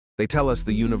They tell us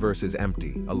the universe is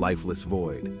empty, a lifeless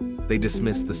void. They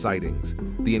dismiss the sightings,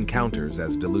 the encounters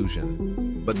as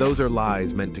delusion. But those are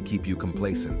lies meant to keep you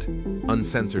complacent.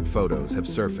 Uncensored photos have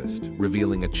surfaced,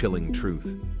 revealing a chilling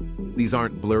truth. These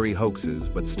aren't blurry hoaxes,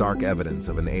 but stark evidence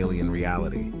of an alien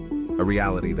reality. A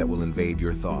reality that will invade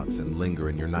your thoughts and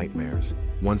linger in your nightmares.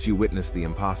 Once you witness the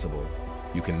impossible,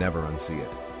 you can never unsee it.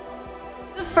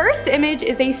 The first image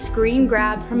is a screen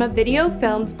grab from a video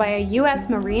filmed by a US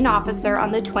Marine officer on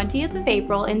the 20th of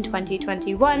April in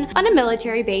 2021 on a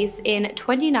military base in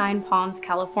 29 Palms,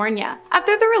 California.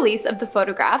 After the release of the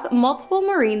photograph, multiple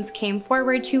Marines came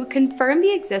forward to confirm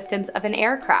the existence of an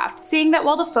aircraft, saying that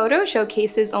while the photo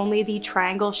showcases only the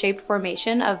triangle-shaped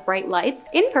formation of bright lights,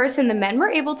 in person the men were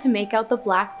able to make out the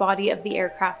black body of the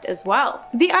aircraft as well.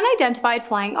 The unidentified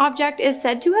flying object is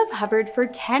said to have hovered for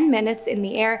 10 minutes in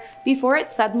the air before it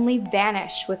suddenly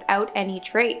vanished without any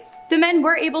trace. The men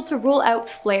were able to rule out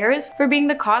flares for being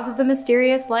the cause of the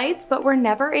mysterious lights, but were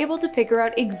never able to figure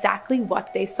out exactly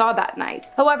what they saw that night.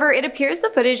 However, it appears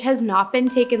the footage has not been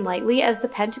taken lightly, as the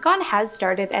Pentagon has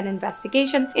started an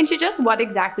investigation into just what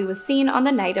exactly was seen on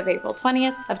the night of April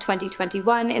 20th of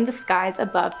 2021 in the skies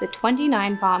above the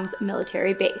 29 Palms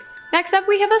military base. Next up,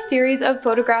 we have a series of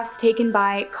photographs taken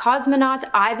by cosmonaut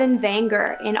Ivan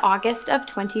Vanger in August of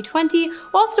 2020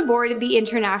 whilst aboard the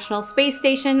International Space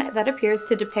Station that appears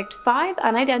to depict 5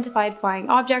 unidentified flying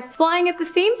objects flying at the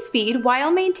same speed while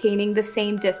maintaining the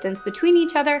same distance between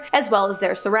each other as well as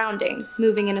their surroundings,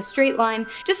 moving in a straight line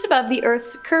just above the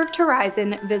Earth's curved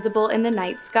horizon visible in the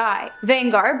night sky.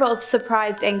 Vanguard, both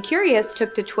surprised and curious,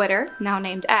 took to Twitter, now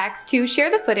named X, to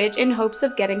share the footage in hopes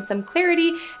of getting some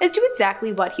clarity as to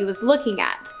exactly what he was looking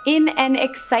at. In an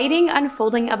exciting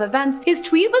unfolding of events, his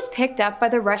tweet was picked up by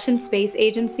the Russian space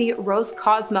agency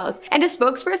Roscosmos, and a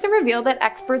spokesperson revealed that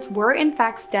experts were in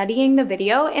fact studying the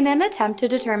video in an attempt to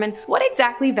determine what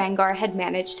exactly Vanguard had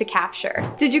managed to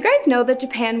capture. Did you guys know that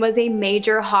Japan was a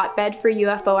major hotbed for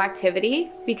UFO activity?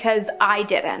 Because I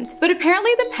didn't. But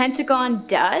apparently the Pentagon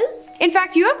does? In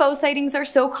fact, UFO sightings are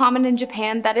so common in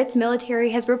Japan that its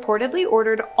military has reportedly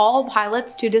ordered all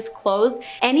pilots to disclose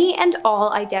any and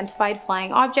all identified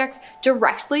flying objects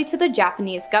directly to the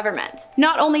Japanese government.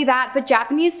 Not only that, but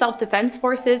Japanese self-defense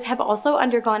forces have also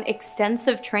undergone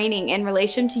extensive training in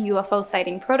relation to UFO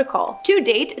sighting protocol. To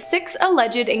date, 6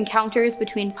 alleged encounters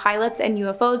between pilots and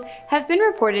UFOs have been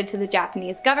reported to the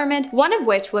Japanese government, one of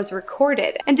which was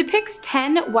recorded, and depicts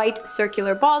 10 white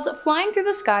circular balls flying through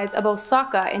the skies of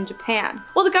Osaka in Japan.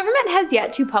 While the government has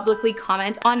yet to publicly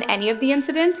comment on any of the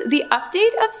incidents, the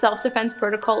update of self-defense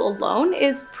protocol alone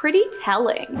is pretty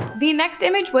telling. The next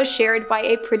image was shared by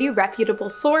a pretty reputable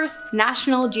source,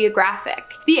 National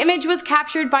Geographic. The image was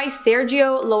captured by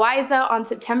Sergio Loaiza on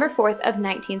September 4th of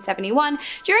 1971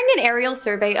 during an aerial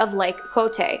survey of Lake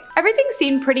Kote. Everything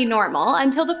seemed pretty normal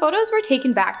until the photos were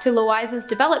taken back to Loaiza's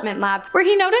development lab, where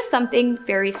he noticed something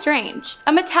very strange.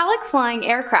 A metallic flying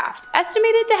aircraft,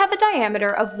 estimated to have a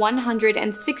diameter of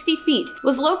 160 feet,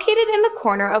 was located in the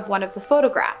corner of one of the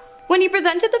photographs. When he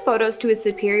presented the photos to his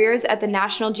superiors at the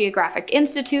National Geographic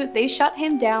Institute, they shut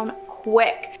him down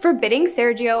quick, forbidding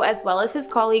Sergio as well as his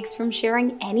colleagues from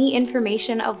sharing any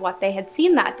information of what they had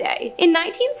seen that day. In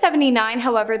 1979,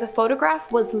 however, the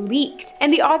photograph was leaked,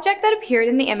 and the object that appeared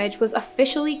in the image was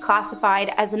officially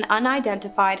classified as an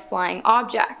unidentified flying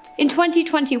object. In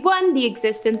 2021, the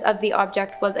existence of the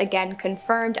object was again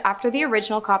confirmed after the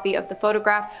original copy of the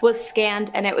photograph was scanned,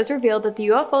 and it was revealed that the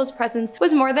UFO's presence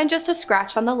was more than just a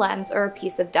scratch on the lens or a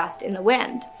piece of dust in the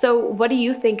wind. So what do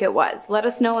you think it was? Let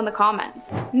us know in the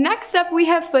comments. Next up, we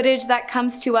have footage that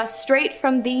comes to us straight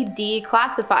from the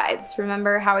declassifieds.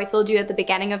 Remember how I told you at the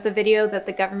beginning of the video that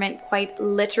the government quite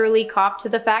literally copped to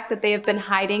the fact that they have been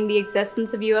hiding the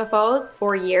existence of UFOs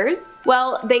for years?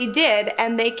 Well, they did,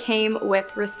 and they came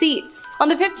with receipts. On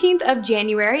the 15th of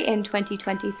January in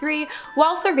 2023,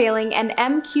 while surveilling an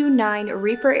MQ-9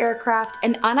 Reaper aircraft,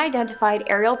 an unidentified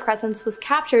aerial presence was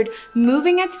captured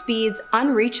moving at speeds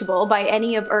unreachable by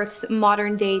any of Earth's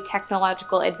modern-day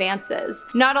technological advances.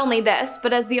 Not only this,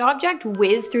 but as the object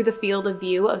whizzed through the field of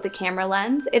view of the camera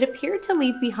lens, it appeared to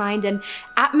leave behind an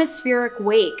atmospheric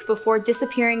wake before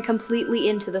disappearing completely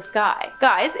into the sky.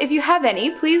 Guys, if you have any,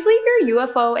 please leave your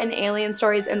UFO and alien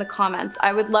stories in the comments.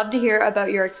 I would love to hear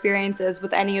about your experiences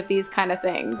with any of these kind of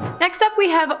things. Next up, we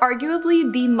have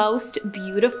arguably the most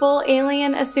beautiful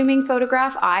alien assuming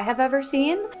photograph I have ever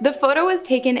seen. The photo was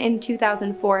taken in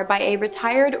 2004 by a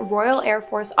retired Royal Air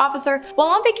Force officer while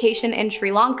on vacation in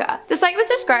Sri Lanka. The site was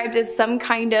described described as some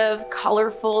kind of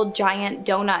colorful giant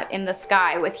donut in the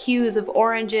sky with hues of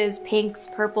oranges, pinks,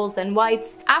 purples, and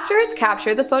whites. After its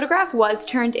capture, the photograph was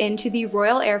turned into the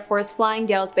Royal Air Force Flying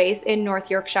Dales Base in North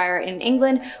Yorkshire in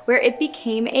England, where it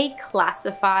became a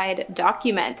classified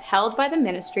document held by the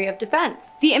Ministry of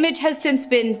Defense. The image has since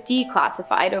been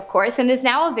declassified, of course, and is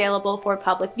now available for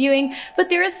public viewing, but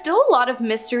there is still a lot of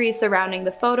mystery surrounding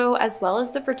the photo as well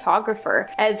as the photographer,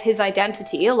 as his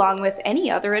identity, along with any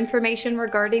other information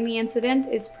regarding the incident,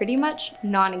 is pretty much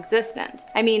non-existent.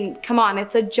 I mean, come on,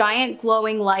 it's a giant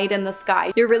glowing light in the sky.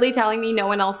 You're really telling me no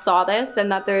one else saw this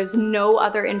and that there's no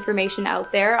other information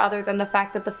out there other than the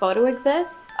fact that the photo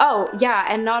exists? Oh, yeah,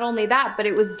 and not only that, but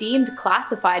it was deemed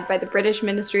classified by the British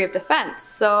Ministry of Defense,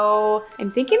 so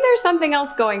I'm thinking there's something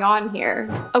else going on here.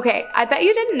 Okay, I bet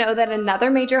you didn't know that another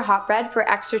major hotbed for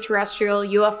extraterrestrial,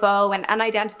 UFO, and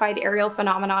unidentified aerial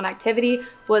phenomenon activity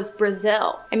was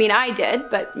Brazil. I mean, I did,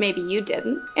 but maybe you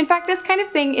didn't. In fact, this kind of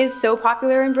thing is so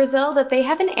popular in Brazil that they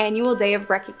have an annual day of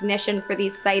recognition for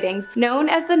these sightings known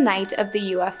as the Night of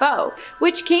the UFO,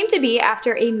 which came to be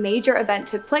after a major event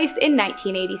took place in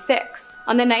 1986.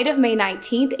 On the night of May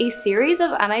 19th, a series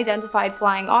of unidentified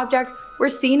flying objects were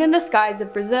seen in the skies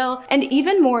of Brazil, and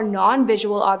even more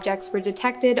non-visual objects were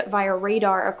detected via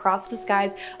radar across the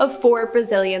skies of 4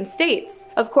 Brazilian states.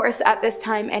 Of course, at this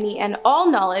time, any and all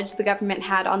knowledge the government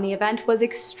had on the event was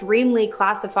extremely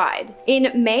classified.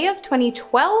 In May of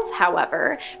 2012,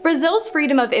 however, Brazil's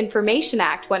Freedom of Information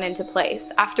Act went into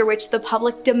place, after which the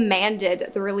public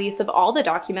demanded the release of all the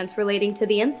documents relating to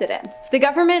the incident. The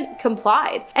government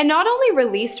complied, and not only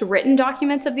released written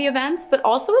documents of the events, but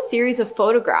also a series of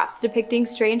photographs depicting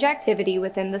strange activity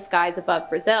within the skies above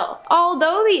Brazil.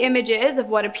 Although the images of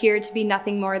what appeared to be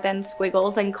nothing more than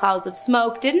squiggles and clouds of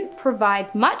smoke didn't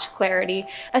provide much clarity,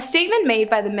 a statement made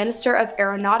by the Minister of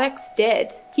Aeronautics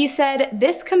did. He said,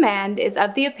 "This command is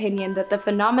of the opinion that the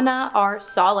phenomena are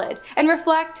solid and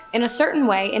reflect, in a certain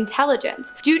way,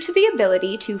 intelligence, due to the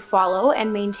ability to follow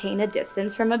and maintain a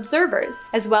distance from observers,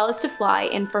 as well as to fly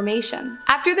information."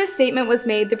 After this statement was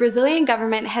made, the Brazilian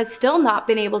government has still not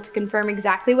been able to confirm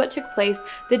exactly what took place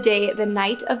the day the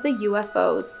Night of the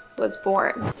UFOs was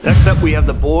born. Next up, we have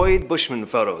the Boyd Bushman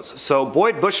photos. So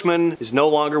Boyd Bushman is no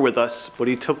longer with us, but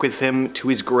he took with him to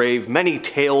his grave many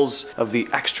tales of the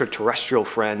extraterrestrial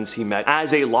friends he met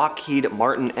as a Lockheed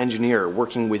Martin engineer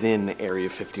working within Area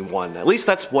 51. At least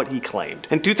that's what he claimed.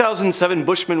 In 2007,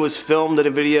 Bushman was filmed in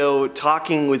a video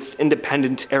talking with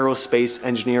independent aerospace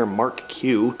engineer Mark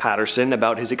Q. Patterson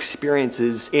about his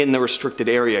experiences in the restricted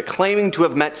area, claiming to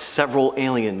have met several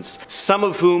aliens, some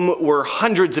of whom were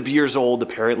hundreds of years old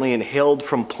apparently, and hailed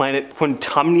from planet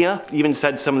Quintumnia. Even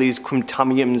said some of these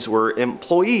Quintumians were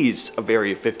employees of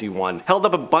Area 51. Held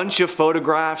up a bunch of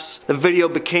photographs. The video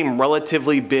became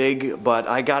relatively big, but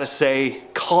I gotta say,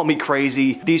 call me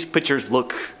crazy, these pictures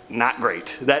look not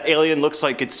great. That alien looks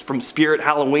like it's from Spirit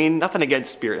Halloween. Nothing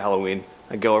against Spirit Halloween.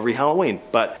 I go every Halloween,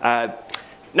 but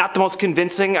not the most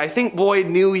convincing. I think Boyd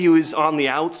knew he was on the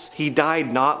outs. He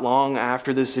died not long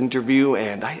after this interview,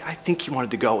 and I think he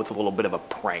wanted to go with a little bit of a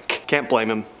prank. Can't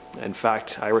blame him. In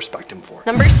fact, I respect him for it.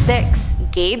 Number 6.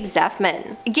 Gabe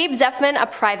Zeffman. Gabe Zeffman, a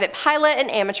private pilot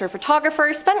and amateur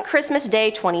photographer, spent Christmas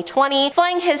Day 2020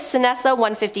 flying his Cessna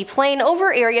 150 plane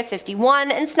over Area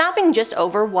 51 and snapping just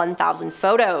over 1,000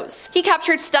 photos. He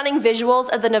captured stunning visuals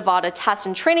of the Nevada Test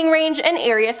and Training Range and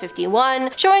Area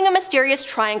 51, showing a mysterious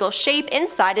triangle shape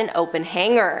inside an open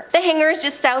hangar. The hangar is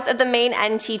just south of the main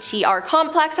NTTR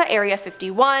complex at Area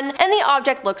 51, and the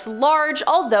object looks large,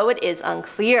 although it is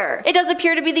unclear. It does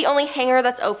appear to be the only hangar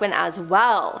that's open as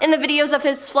well. In the videos of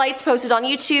his flights posted on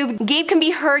YouTube, Gabe can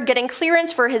be heard getting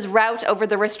clearance for his route over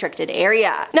the restricted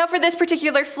area. Now for this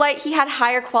particular flight, he had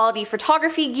higher quality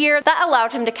photography gear that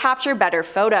allowed him to capture better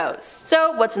photos.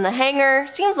 So what's in the hangar?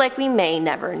 Seems like we may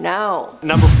never know.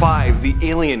 Number 5, the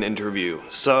alien interview.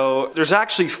 So there's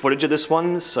actually footage of this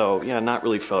one, so yeah, not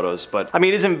really photos, but I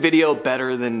mean, isn't video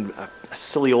better than a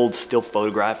silly old still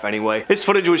photograph anyway? This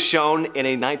footage was shown in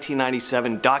a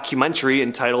 1997 documentary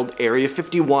entitled Area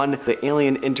 51, The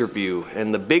Alien Interview,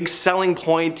 and the big selling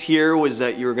point here was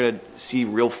that you were going to see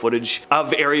real footage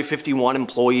of Area 51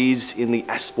 employees in the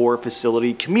S4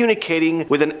 facility communicating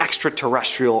with an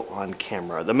extraterrestrial on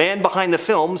camera. The man behind the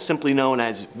film, simply known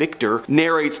as Victor,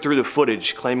 narrates through the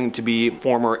footage, claiming to be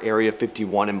former Area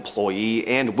 51 employee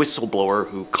and whistleblower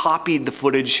who copied the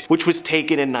footage, which was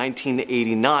taken in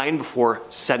 1989 before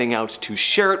setting out to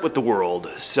share it with the world.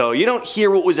 So you don't hear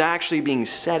what was actually being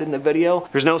said in the video.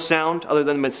 There's no sound other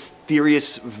than the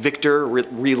mysterious Victor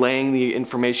relaying the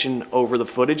information over the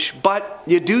footage, but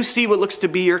you do see what looks to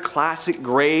be your classic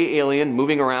gray alien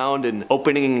moving around and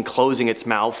opening and closing its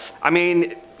mouth. I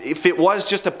mean, if it was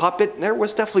just a puppet, there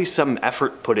was definitely some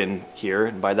effort put in here,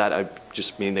 and by that I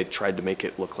just mean they tried to make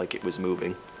it look like it was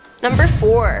moving. Number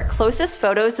 4. Closest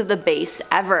photos of the base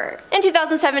ever. In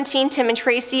 2017, Tim and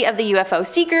Tracy of the UFO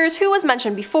Seekers, who was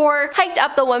mentioned before, hiked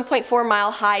up the 1.4 mile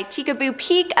high Tikaboo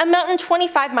Peak, a mountain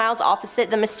 25 miles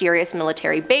opposite the mysterious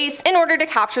military base, in order to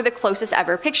capture the closest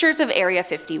ever pictures of Area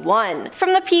 51.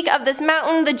 From the peak of this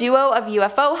mountain, the duo of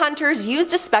UFO hunters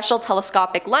used a special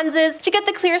telescopic lenses to get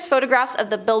the clearest photographs of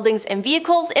the buildings and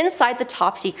vehicles inside the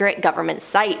top secret government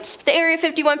site. The Area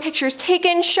 51 pictures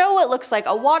taken show what looks like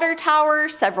a water tower,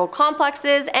 several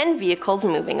complexes, and vehicles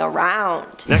moving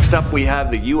around. Next up we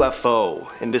have the UFO.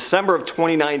 In December of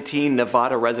 2019,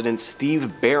 Nevada resident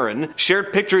Steve Barron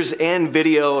shared pictures and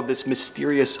video of this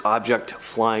mysterious object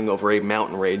flying over a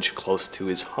mountain range close to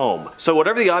his home. So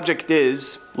whatever the object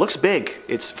is, looks big.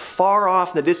 It's far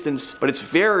off in the distance, but it's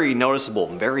very noticeable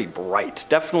and very bright.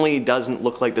 Definitely doesn't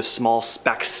look like the small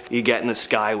specks you get in the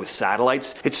sky with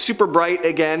satellites. It's super bright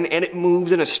again, and it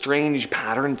moves in a strange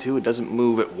pattern too. It doesn't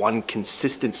move at one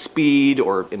consistent speed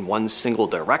or in one single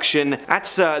direction.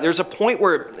 There's a point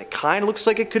where it kind of looks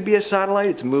like it could be a satellite.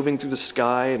 It's moving through the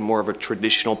sky in more of a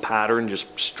traditional pattern,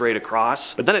 just straight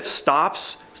across. But then it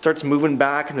stops, starts moving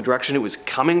back in the direction it was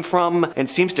coming from, and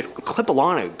seems to clip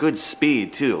along at a good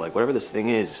speed too. Like whatever this thing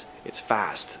is, it's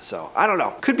fast. So I don't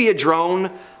know. Could be a drone,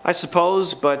 I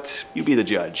suppose, but you be the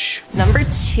judge. Number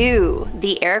 2.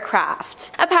 The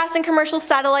aircraft. A passing commercial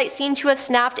satellite seemed to have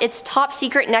snapped its top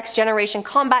secret next generation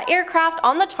combat aircraft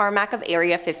on the tarmac of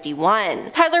Area 51.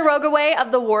 Tyler Rogaway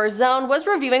of the War Zone was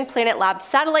reviewing Planet Labs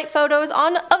satellite photos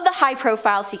of the high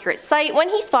profile secret site when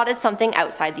he spotted something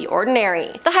outside the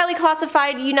ordinary. The highly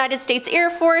classified United States Air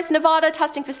Force Nevada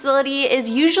testing facility is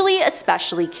usually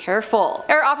especially careful.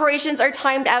 Air operations are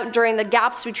timed out during the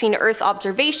gaps between Earth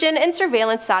observation and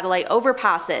surveillance satellite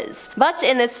overpasses. But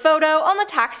in this photo, on the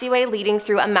taxiway leading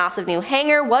through a massive new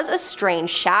hangar was a strange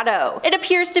shadow. It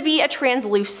appears to be a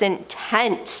translucent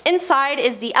tent. Inside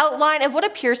is the outline of what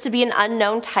appears to be an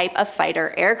unknown type of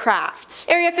fighter aircraft.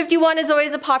 Area 51 is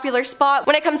always a popular spot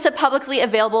when it comes to publicly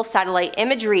available satellite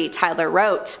imagery, Tyler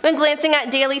wrote. When glancing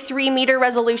at daily 3-meter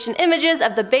resolution images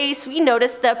of the base, we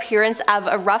noticed the appearance of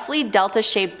a roughly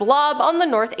delta-shaped blob on the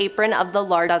north apron of the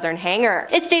large southern hangar.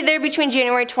 It stayed there between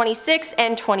January 26th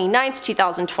and 29th,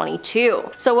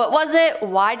 2022. So what was it?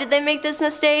 Why did they make this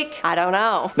mistake? I don't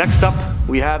know. Next up,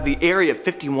 we have the Area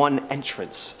 51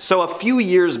 entrance. So a few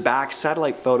years back,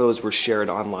 satellite photos were shared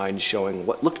online showing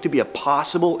what looked to be a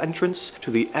possible entrance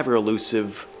to the ever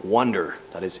elusive wonder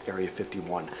that is Area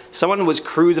 51. Someone was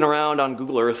cruising around on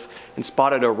Google Earth and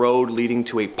spotted a road leading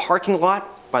to a parking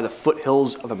lot by the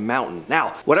foothills of a mountain.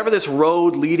 Now, whatever this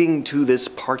road leading to this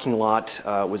parking lot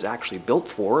was actually built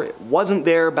for, it wasn't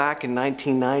there back in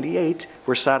 1998,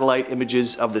 where satellite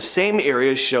images of the same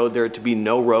area showed there to be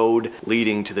no road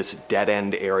leading to this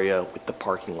dead-end area with the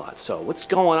parking lot. So what's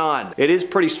going on? It is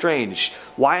pretty strange.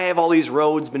 Why have all these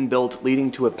roads been built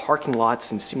leading to parking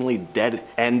lots in seemingly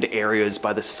dead-end areas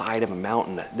by the side of a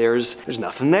mountain? There's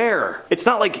nothing there. It's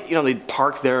not like, you know, they'd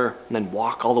park there and then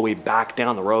walk all the way back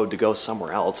down the road to go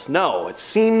somewhere else. No, it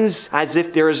seems as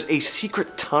if there's a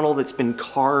secret tunnel that's been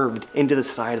carved into the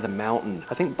side of the mountain.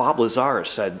 I think Bob Lazar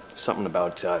said something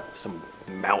about some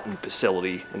mountain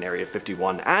facility in Area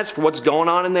 51. As for what's going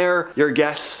on in there, your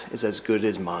guess is as good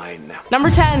as mine. Number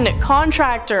 10.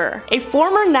 Contractor. A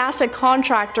former NASA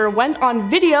contractor went on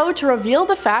video to reveal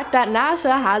the fact that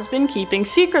NASA has been keeping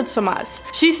secrets from us.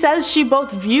 She says she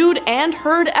both viewed and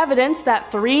heard evidence that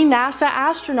 3 NASA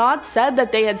astronauts said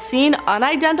that they had seen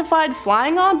unidentified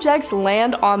flying objects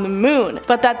land on the moon,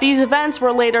 but that these events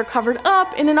were later covered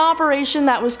up in an operation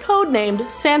that was codenamed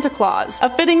Santa Claus, a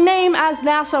fitting name as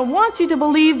NASA wants you to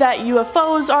believe that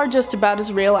UFOs are just about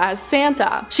as real as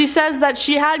Santa. She says that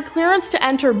she had clearance to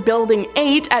enter Building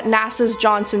 8 at NASA's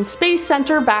Johnson Space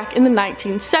Center back in the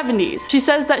 1970s. She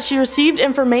says that she received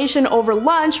information over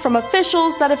lunch from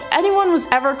officials that if anyone was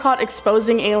ever caught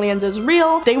exposing aliens as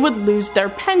real, they would lose their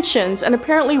pensions, and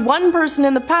apparently one person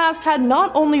in the past had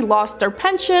not only lost their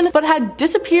pension, but had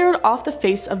disappeared off the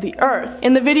face of the earth.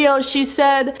 In the video, she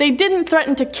said, "They didn't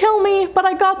threaten to kill me, but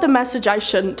I got the message I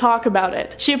shouldn't talk about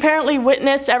it." She apparently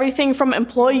witnessed everything from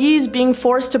employees being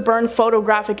forced to burn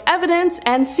photographic evidence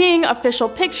and seeing official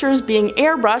pictures being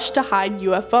airbrushed to hide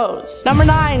UFOs. Number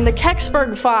 9. The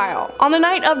Kecksburg File. On the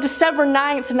night of December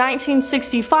 9th,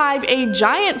 1965, a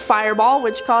giant fireball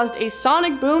which caused a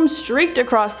sonic boom streaked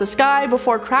across the sky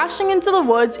before crashing into the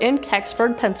woods in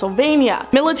Kecksburg, Pennsylvania.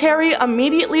 Military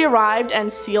immediately arrived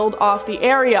and sealed off the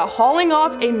area, hauling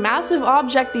off a massive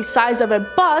object the size of a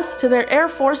bus to their Air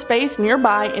Force base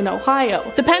nearby in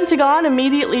Ohio. The Pentagon Pentagon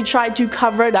immediately tried to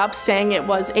cover it up, saying it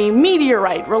was a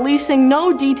meteorite, releasing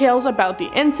no details about the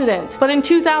incident. But in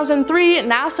 2003,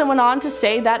 NASA went on to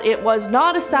say that it was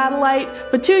not a satellite,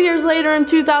 but 2 years later in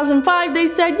 2005 they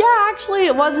said, yeah, actually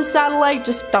it was a satellite,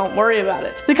 just don't worry about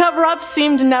it. The cover-up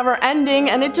seemed never ending,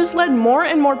 and it just led more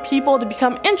and more people to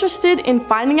become interested in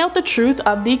finding out the truth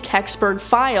of the Kecksburg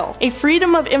file. A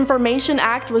Freedom of Information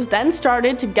Act was then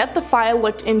started to get the file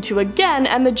looked into again,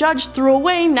 and the judge threw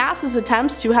away NASA's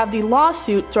attempts to have the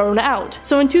lawsuit thrown out.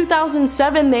 So in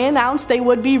 2007 they announced they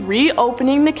would be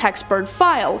reopening the Kecksburg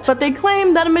file, but they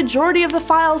claimed that a majority of the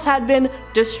files had been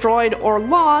destroyed or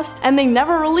lost, and they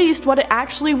never released what it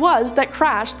actually was that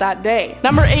crashed that day.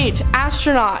 Number 8.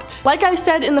 Astronaut. Like I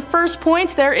said in the first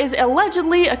point, there is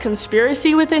allegedly a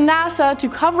conspiracy within NASA to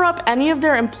cover up any of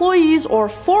their employees or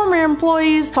former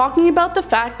employees talking about the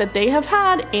fact that they have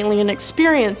had alien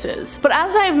experiences. But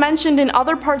as I have mentioned in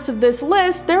other parts of this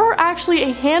list, there are actually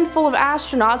a handful of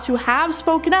astronauts who have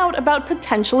spoken out about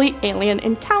potentially alien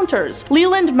encounters.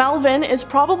 Leland Melvin is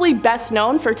probably best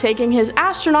known for taking his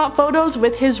astronaut photos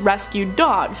with his rescued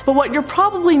dogs, but what you're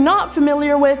probably not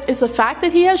familiar with is the fact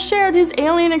that he has shared his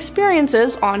alien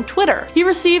experiences on Twitter. He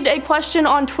received a question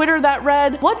on Twitter that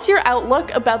read, "What's your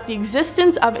outlook about the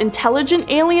existence of intelligent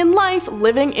alien life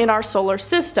living in our solar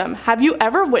system? Have you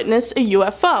ever witnessed a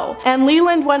UFO?" And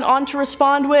Leland went on to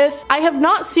respond with, "I have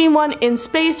not seen one in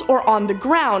space or on the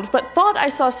ground, but thought I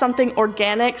saw something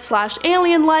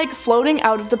organic/alien-like floating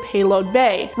out of the payload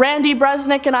bay. Randy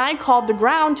Bresnick and I called the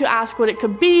ground to ask what it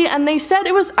could be, and they said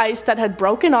it was ice that had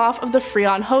broken off of the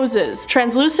Freon hoses.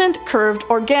 Translucent, curved,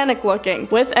 organic looking,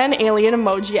 with an alien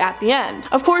emoji at the end."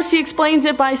 Of course, he explains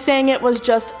it by saying it was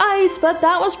just ice, but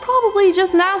that was probably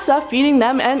just NASA feeding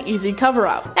them an easy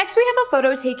cover-up. Next, we have a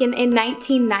photo taken in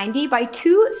 1990 by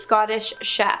two Scottish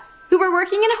chefs who were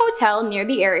working in a hotel near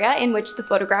the area in which the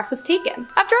photograph was taken.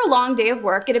 After a long day of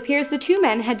work, it appears the two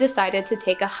men had decided to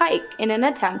take a hike in an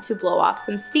attempt to blow off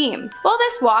some steam. While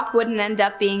this walk wouldn't end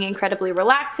up being incredibly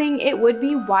relaxing, it would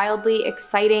be wildly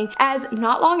exciting, as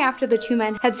not long after the two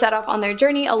men had set off on their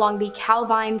journey along the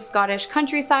Calvine Scottish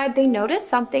countryside, they noticed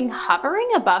something hovering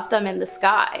above them in the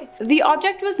sky. The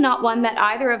object was not one that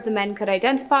either of the men could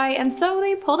identify, and so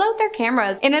they pulled out their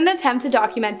cameras in an attempt to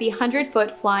document the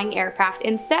 100-foot flying aircraft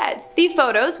instead. The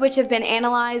photos, which have been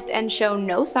analyzed and show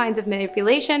no signs of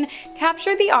manipulation,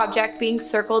 capture the object being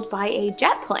circled by a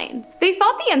jet plane. They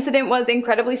thought the incident was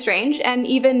incredibly strange and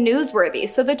even newsworthy,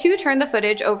 so the two turned the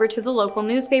footage over to the local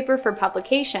newspaper for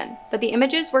publication, but the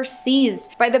images were seized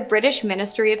by the British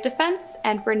Ministry of Defence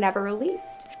and were never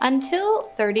released.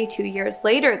 Until 32 years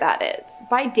later, that is,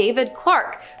 by David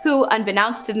Clark, who,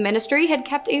 unbeknownst to the ministry, had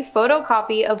kept a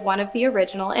photocopy of one of the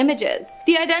original images.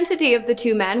 The identity of the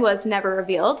two men was never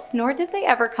revealed, nor did they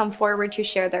ever come forward to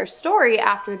share their story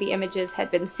after the images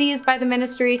had been seized by the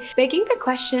ministry, begging the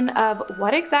question of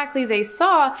what exactly they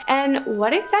saw and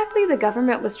what exactly the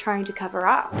government was trying to cover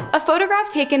up. A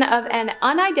photograph taken of an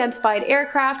unidentified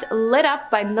aircraft lit up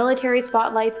by military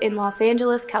spotlights in Los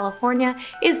Angeles, California,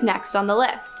 is next on the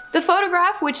list. The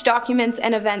photograph, which documents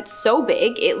an event so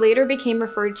big it later became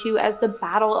referred to as the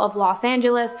Battle of Los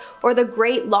Angeles or the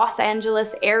Great Los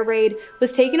Angeles Air Raid,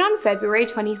 was taken on February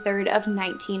 23rd of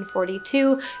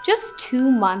 1942, just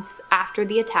 2 months after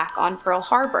the attack on Pearl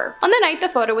Harbor. On the night the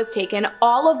photo was taken,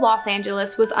 all of Los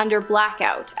Angeles was under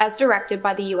blackout, as directed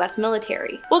by the US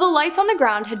military. While the lights on the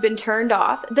ground had been turned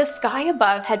off, the sky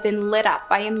above had been lit up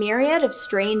by a myriad of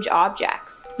strange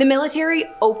objects. The military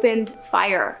opened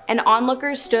fire, and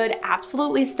onlookers stood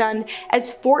absolutely stunned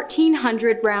as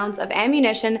 1,400 rounds of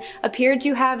ammunition appeared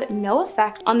to have no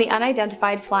effect on the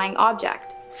unidentified flying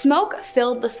object. Smoke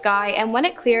filled the sky, and when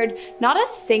it cleared, not a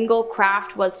single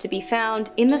craft was to be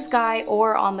found in the sky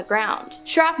or on the ground.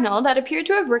 Shrapnel that appeared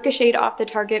to have ricocheted off the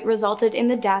target resulted in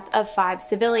the death of 5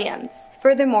 civilians.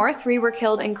 Furthermore, 3 were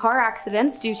killed in car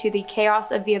accidents due to the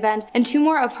chaos of the event, and 2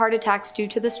 more of heart attacks due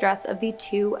to the stress of the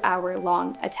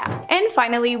 2-hour-long attack. And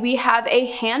finally, we have a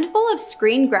handful of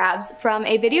screen grabs from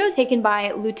a video taken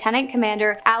by Lieutenant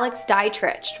Commander Alex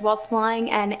Dietrich whilst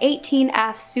flying an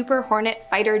 18F Super Hornet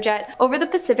fighter jet over the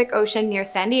Pacific Ocean near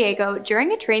San Diego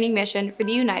during a training mission for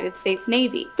the United States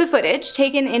Navy. The footage,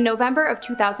 taken in November of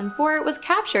 2004, was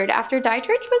captured after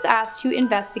Dietrich was asked to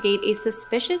investigate a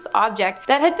suspicious object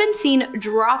that had been seen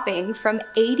dropping from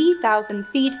 80,000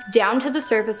 feet down to the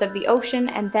surface of the ocean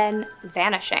and then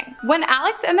vanishing. When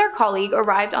Alex and their colleague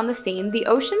arrived on the scene, the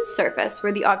ocean's surface,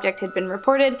 where the object had been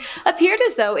reported, appeared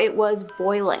as though it was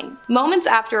boiling. Moments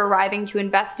after arriving to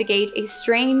investigate, a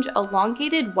strange,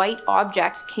 elongated white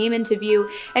object came into view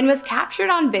and was captured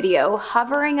on video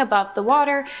hovering above the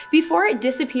water before it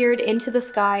disappeared into the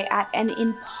sky at an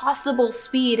impossible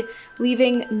speed,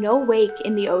 leaving no wake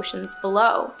in the oceans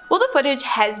below. While the footage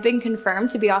has been confirmed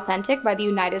to be authentic by the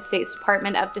United States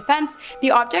Department of Defense,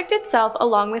 the object itself,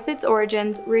 along with its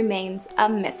origins, remains a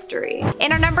mystery.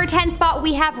 In our number 10 spot,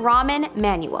 we have Ramen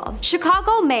Manuel.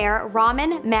 Chicago Mayor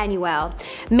Ramen Manuel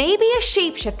may be a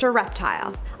shapeshifter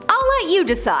reptile. I'll let you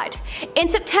decide. In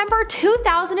September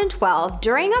 2012,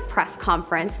 during a press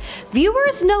conference,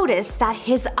 viewers noticed that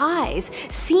his eyes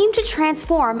seemed to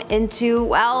transform into,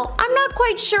 well, I'm not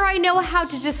quite sure I know how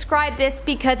to describe this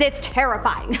because it's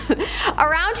terrifying.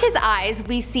 Around his eyes,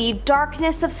 we see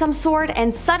darkness of some sort,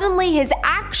 and suddenly his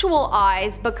actual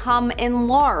eyes become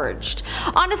enlarged.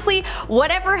 Honestly,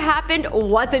 whatever happened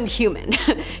wasn't human.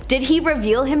 Did he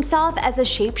reveal himself as a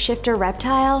shapeshifter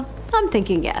reptile? I'm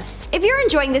thinking yes. If you're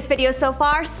enjoying this video so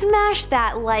far, smash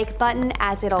that like button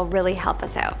as it'll really help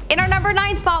us out. In our number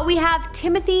 9 spot, we have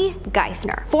Timothy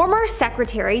Geithner. Former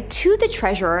secretary to the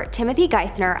treasurer, Timothy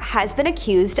Geithner, has been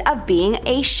accused of being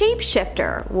a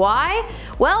shapeshifter. Why?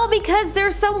 Well, because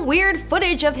there's some weird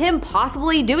footage of him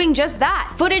possibly doing just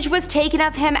that. Footage was taken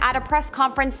of him at a press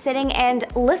conference sitting and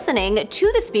listening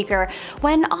to the speaker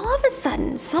when all of a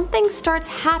sudden something starts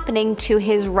happening to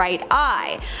his right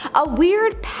eye. A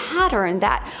weird pattern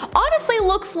that honestly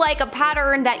looks like a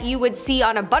pattern that you would see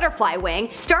on a butterfly wing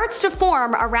starts to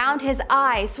form around his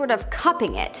eye, sort of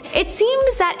cupping it. It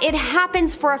seems that it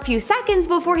happens for a few seconds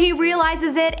before he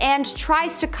realizes it and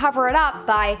tries to cover it up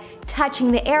by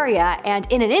touching the area, and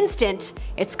in an instant,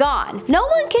 it's gone. No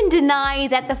one can deny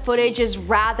that the footage is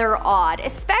rather odd,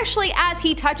 especially as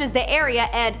he touches the area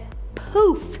and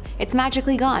poof, it's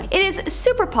magically gone. It is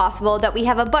super possible that we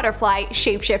have a butterfly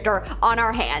shapeshifter on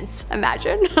our hands.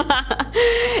 Imagine.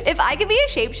 If I could be a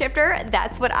shapeshifter,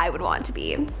 that's what I would want to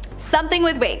be. Something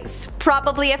with wings.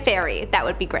 Probably a fairy. That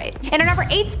would be great. In our number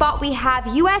 8 spot, we have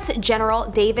US General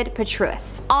David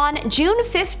Petraeus. On June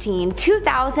 15,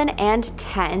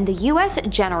 2010, the US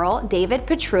General David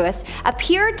Petraeus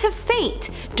appeared to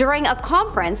faint during a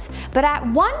conference, but at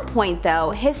one point though,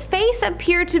 his face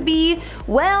appeared to be,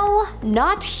 well,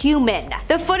 not human.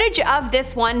 The footage of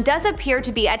this one does appear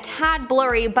to be a tad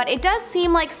blurry, but it does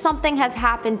seem like something has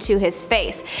happened to his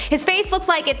face. His face looks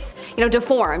like it's,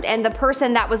 deformed, and the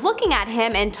person that was looking at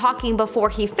him and talking before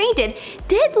he fainted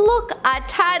did look a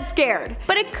tad scared,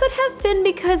 but it could have been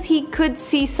because he could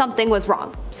see something was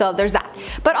wrong. So there's that.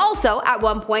 But also, at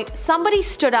one point, somebody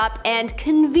stood up and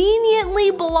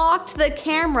conveniently blocked the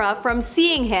camera from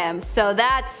seeing him, so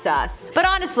that's sus. But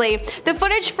honestly, the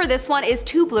footage for this one is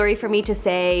too blurry for me to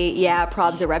say, yeah,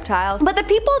 probs are reptiles. But the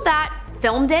people that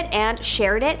filmed it and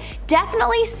shared it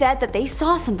definitely said that they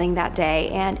saw something that day,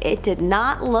 and it did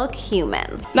not look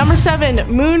human. Number 7.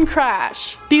 Moon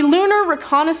crash. The Lunar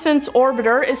Reconnaissance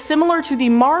Orbiter is similar to the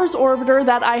Mars Orbiter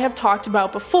that I have talked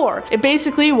about before. It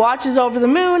basically watches over the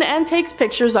moon and takes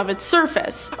pictures of its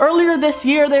surface. Earlier this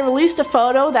year, they released a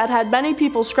photo that had many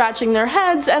people scratching their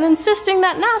heads and insisting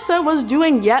that NASA was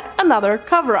doing yet another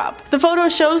cover-up. The photo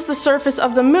shows the surface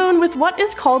of the moon with what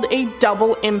is called a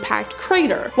double impact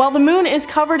crater. While the moon is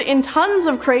covered in tons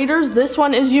of craters, this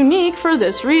one is unique for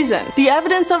this reason. The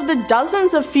evidence of the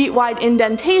dozens of feet wide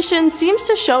indentation seems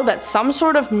to show that some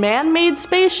sort of man-made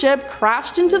spaceship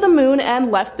crashed into the moon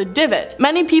and left the divot.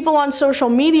 Many people on social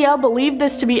media believe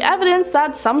this to be evidence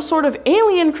that some sort of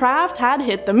alien craft had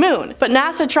hit the moon, but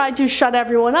NASA tried to shut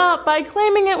everyone up by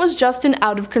claiming it was just an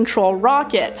out-of-control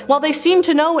rocket. While they seem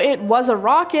to know it was a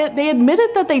rocket, they admitted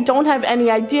that they don't have any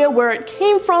idea where it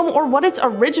came from or what its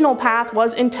original path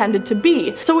was intended to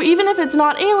be. So even if it's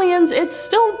not aliens, it's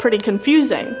still pretty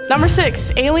confusing. Number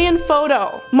 6. Alien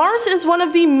photo. Mars is one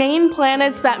of the main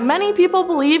planets that many people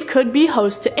believe could be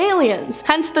host to aliens,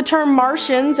 hence the term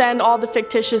Martians and all the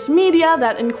fictitious media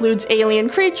that includes alien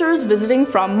creatures visiting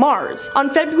from Mars.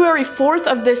 On February 4th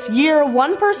of this year,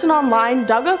 one person online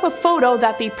dug up a photo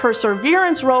that the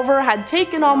Perseverance rover had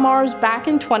taken on Mars back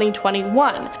in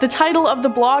 2021. The title of the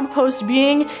blog post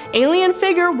being, "Alien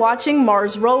Figure Watching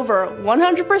Mars Rover,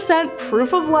 100%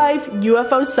 Proof of Life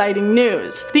UFO Sighting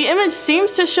News." The image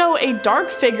seems to show a dark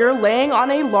figure laying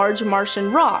on a large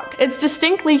Martian rock. It's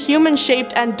distinctly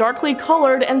human-shaped and darkly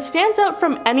colored and stands out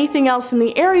from anything else in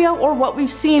the area or what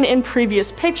we've seen in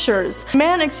previous pictures. The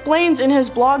man explains in his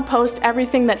blog post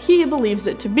everything that he believes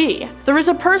it to be. There is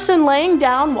a person laying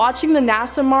down watching the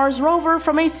NASA Mars rover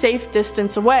from a safe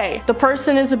distance away. The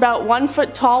person is about 1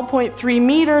 foot tall, 0.3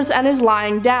 meters, and is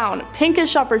lying down.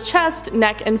 Pinkish upper chest,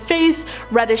 neck and face,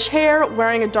 reddish hair, hair,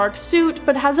 wearing a dark suit,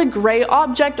 but has a gray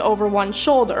object over one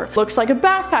shoulder. Looks like a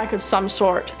backpack of some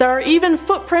sort. There are even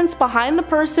footprints behind the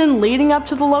person leading up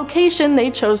to the location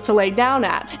they chose to lay down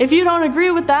at. If you don't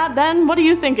agree with that, then what do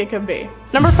you think it could be?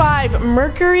 Number 5.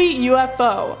 Mercury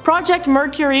UFO. Project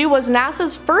Mercury was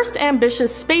NASA's first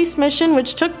ambitious space mission,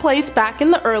 which took place back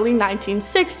in the early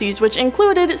 1960s, which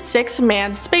included 6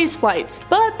 manned space flights.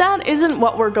 But that isn't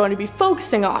what we're going to be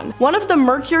focusing on. One of the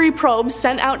Mercury probes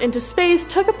sent out into space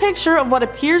took a picture of what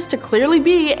appears to clearly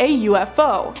be a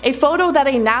UFO. A photo that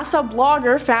a NASA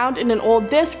blogger found in an old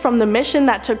disk from the mission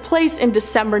that took place in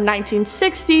December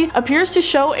 1960 appears to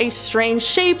show a strange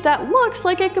shape that looks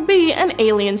like it could be an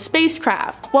alien spacecraft.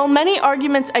 While many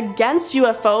arguments against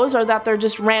UFOs are that they're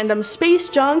just random space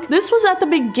junk, this was at the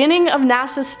beginning of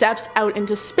NASA's steps out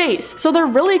into space, so there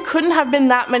really couldn't have been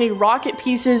that many rocket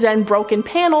pieces and broken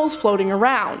panels floating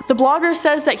around. The blogger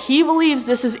says that he believes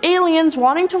this is aliens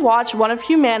wanting to watch one of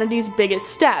humanity's biggest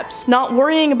steps, not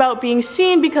worrying about being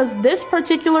seen because this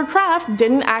particular craft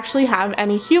didn't actually have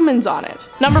any humans on it.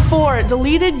 Number 4.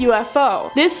 Deleted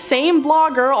UFO. This same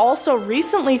blogger also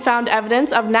recently found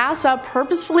evidence of NASA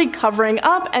purposefully covering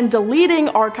up and deleting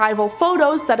archival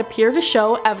photos that appear to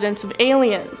show evidence of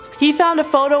aliens. He found a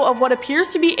photo of what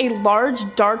appears to be a large,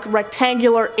 dark,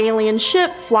 rectangular alien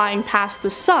ship flying past the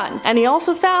sun, and he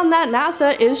also found that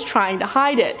NASA is trying to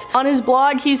hide it. On his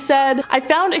blog, he said, "I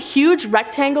found a huge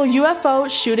rectangle UFO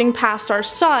shooting past our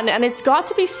sun, and it's got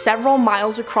to be several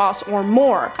miles across or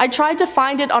more. I tried to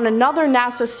find it on another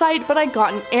NASA site, but I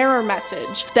got an error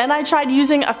message. Then I tried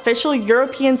using official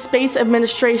European Space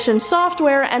Administration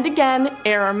software, and again,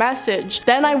 error message.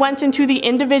 Then I went into the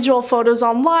individual photos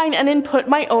online and input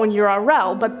my own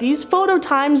URL, but these photo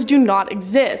times do not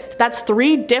exist. That's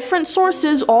 3 different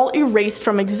sources all erased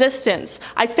from existence.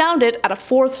 I found it at a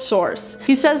 4th source."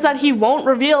 He says that he won't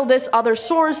reveal this other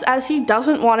source as he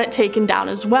doesn't want it taken down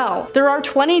as well. There are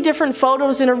 20 different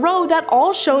photos in a row that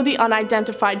all show the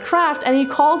unidentified craft, and he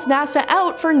calls NASA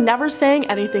out for never saying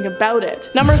anything about it.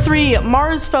 Number 3.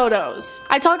 Mars photos.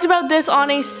 I talked about this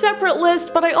on a separate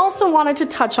list, but I also wanted to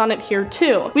touch on it here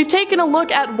too. We've taken a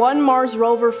look at one Mars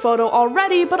rover photo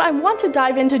already, but I want to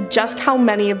dive into just how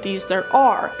many of these there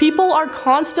are. People are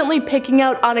constantly picking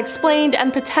out unexplained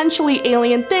and potentially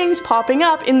alien things popping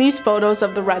up in these photos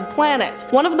of the red planet.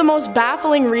 One of the most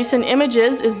baffling recent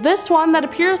images is this one that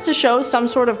appears to show some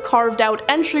sort of carved out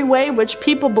entryway which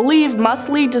people believe must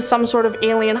lead to some sort of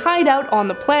alien hideout on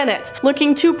the planet,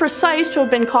 looking too precise to have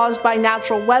been caused by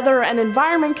natural weather and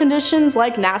environment conditions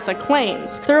like NASA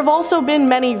claims. There have also been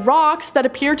many rocks that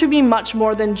appear to be much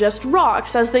more than just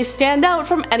rocks, as they stand out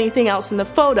from anything else in the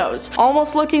photos,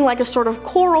 almost looking like a sort of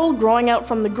coral growing out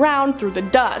from the ground through the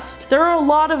dust. There are a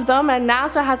lot of them, and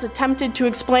NASA has attempted to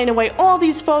explain away all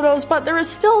these photos, but there is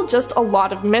still just a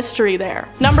lot of mystery there.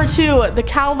 Number 2. The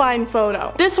Calvine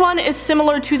photo. This one is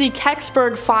similar to the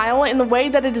Kecksburg file in the way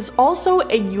that it is also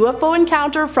a UFO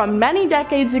encounter from many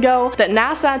decades ago that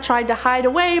NASA tried to hide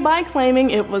away by claiming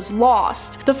it was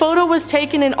lost. The photo was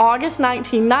taken in August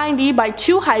 1990 by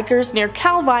 2 hikers near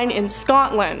Calvine in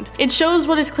Scotland. It shows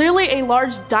what is clearly a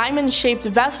large diamond-shaped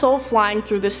vessel flying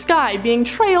through the sky, being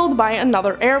trailed by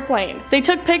another airplane. They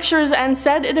took pictures and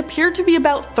said it appeared to be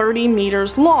about 30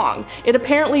 meters long. It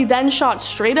apparently then shot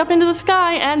straight up into the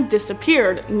sky and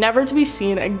disappeared, never to be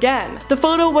seen again. The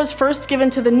photo was first given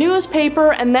to the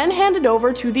newspaper and then handed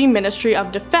over to the Ministry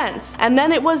of Defense, and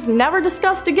then it was never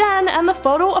discussed again, and the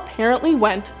photo apparently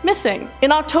went missing.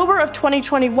 In October of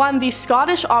 2021, the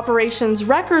Scottish Operations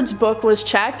Records book was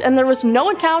checked, and there was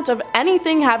no account of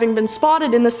anything having been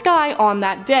spotted in the sky on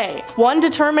that day. One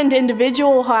determined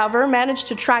individual, however, managed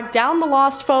to track down the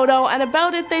lost photo, and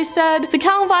about it they said, "The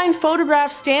Calvine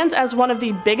photograph stands as one of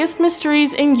the biggest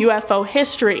mysteries in UFO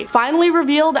history. Finally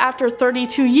revealed after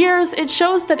 32 years, it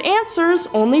shows that answers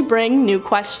only bring new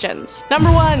questions." Number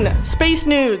 1. Space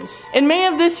nudes. In May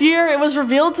of this year, it was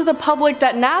revealed to the public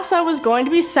that NASA was going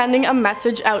to be sending a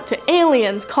message out to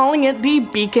aliens, calling it the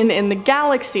Beacon in the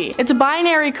Galaxy. It's a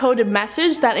binary coded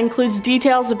message that includes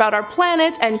details about our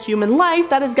planet and human life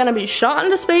that is going to be shot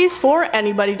into space for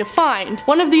anybody to find.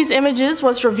 One of these images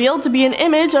was revealed to be an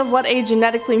image of what a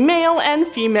genetically male and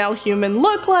female human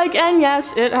look like, and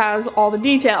yes, it has all the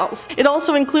details. It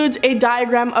also includes a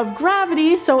diagram of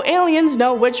gravity so aliens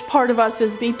know which part of us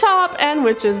is the top and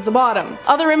which is the bottom.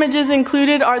 Other images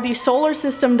included are the solar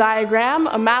system diagram,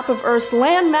 a map of Earth's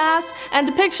landmass, and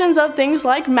depictions of things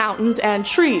like mountains and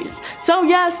trees. So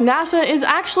yes, NASA is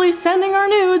actually sending our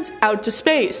nudes out to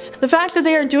space. The fact that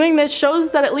they are doing this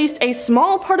shows that at least a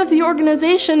small part of the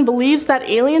organization believes that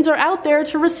aliens are out there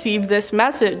to receive this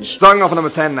message. Starting off at number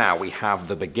 10 now, we have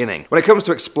the beginning. When it comes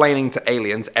to explaining to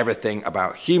aliens everything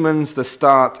about humans, the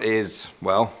start is,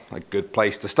 well, a good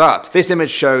place to start. This image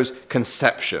shows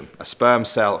conception, a sperm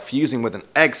cell fusing with an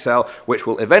egg cell, which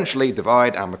will eventually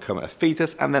divide and become a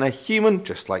fetus and then a human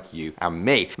just like you and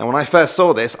me. Now when I first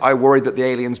saw this, I worried that the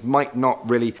aliens might not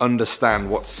really understand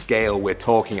what scale we're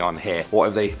talking on here. What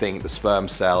if they think the sperm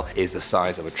cell is the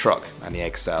size of a truck and the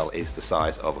egg cell is the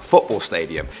size of a football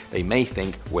stadium? They may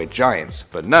think we're giants,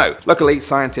 but no. Luckily,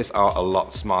 scientists are a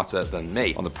lot smarter than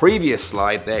me. On the previous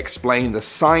slide, they explained the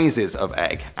sizes of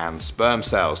egg and sperm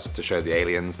cells to show the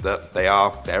aliens that they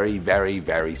are very, very,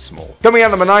 very small. Coming out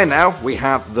number 9 now, we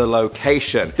have the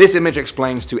location. This image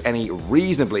explains to any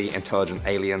reasonably intelligent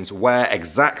aliens where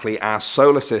exactly our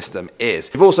solar system is.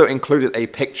 We've also included a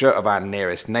picture of our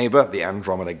nearest neighbor, the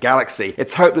Andromeda Galaxy.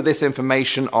 It's hoped that this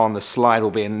information on the slide will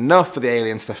be enough for the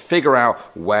aliens to figure out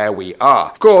where we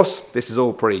are. Of course, this is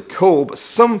all pretty cool, but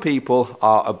some people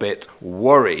are a bit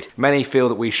worried. Many feel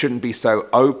that we shouldn't be so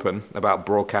open about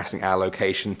broadcasting our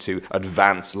location to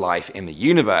advanced life in the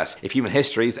universe. If human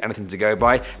history is anything to go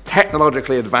by,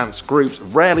 technologically advanced groups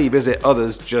rarely visit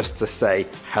others just to say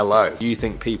hello. Do you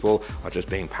think people are just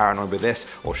being paranoid with this,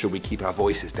 or should we keep our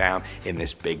voices down in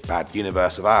this big bad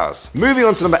universe of ours? Moving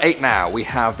on to number 8 now, we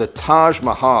have the Taj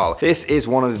Mahal. This is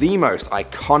one of the most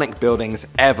iconic buildings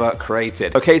ever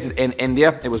created. Located in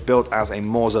India, it was built as a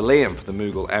mausoleum for the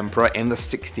Mughal emperor in the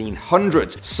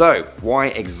 1600s. So why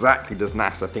exactly does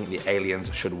NASA think the aliens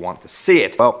should want to see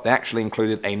it? Well, they actually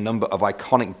included a number of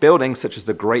iconic buildings such as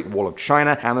the Great Wall of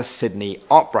China and the Sydney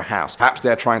Opera House. Perhaps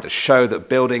they're trying to show that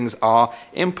buildings are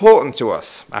important to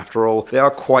us. After all, they are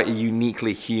quite a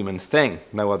uniquely human thing.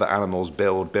 No other animals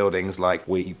build buildings like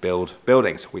we build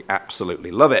buildings. We absolutely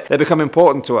love it. They become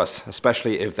important to us,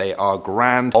 especially if they are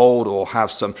grand, old, or have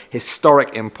some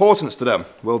historic importance to them.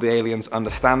 Will the aliens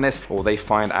understand this, or will they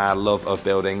find our love of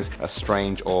buildings a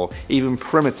strange or even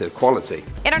primitive quality?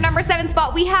 In our number 7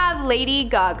 spot, we have Lady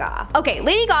Gaga. Okay,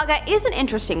 Lady Gaga is an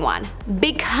interesting one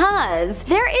because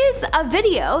there is a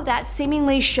video that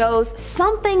seemingly shows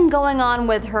something going on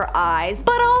with her eyes,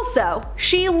 but also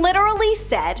she literally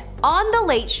said on The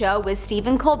Late Show with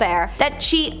Stephen Colbert that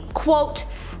she, quote,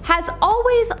 has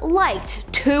always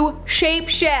liked to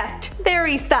shapeshift.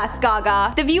 Very sus,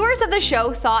 Gaga. The viewers of the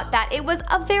show thought that it was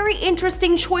a very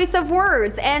interesting choice of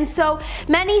words, and so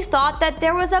many thought that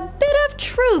there was a bit of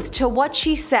truth to what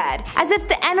she said, as if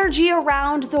the energy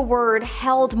around the word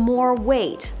held more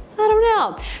weight. I don't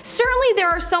know. Certainly there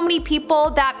are so many people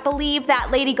that believe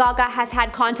that Lady Gaga has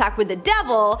had contact with the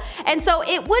devil, and so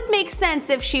it would make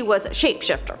sense if she was a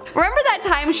shapeshifter. Remember that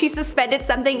time she suspended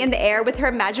something in the air with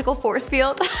her magical force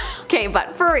field? Okay,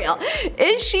 but for real,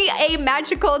 is she a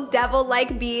magical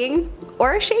devil-like being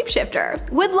or a shapeshifter?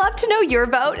 Would love to know your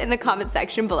vote in the comment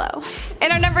section below.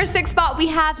 In our number 6 spot, we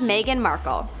have Meghan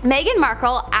Markle. Meghan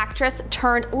Markle, actress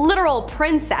turned literal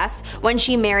princess when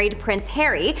she married Prince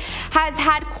Harry, has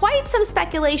had quite some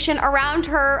speculation around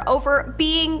her over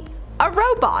being a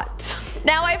robot.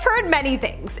 Now, I've heard many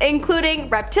things, including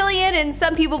reptilian, and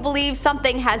some people believe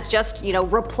something has just,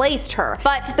 replaced her.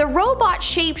 But the robot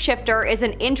shapeshifter is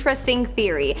an interesting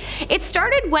theory. It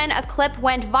started when a clip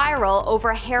went viral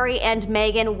over Harry and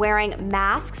Meghan wearing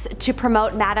masks to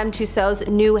promote Madame Tussauds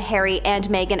new Harry and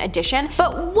Meghan edition.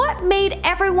 But what made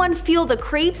everyone feel the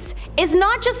creeps is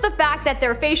not just the fact that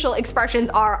their facial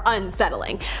expressions are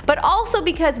unsettling, but also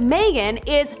because Meghan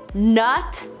is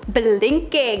not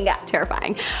blinking.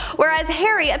 Terrifying. Whereas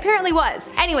Harry apparently was.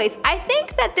 Anyways, I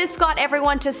think that this got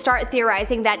everyone to start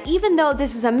theorizing that even though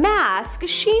this is a mask,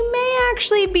 she may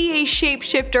actually be a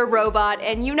shapeshifter robot,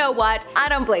 and you know what? I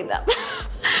don't blame them.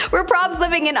 We're probs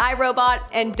living in iRobot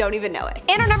and don't even know it.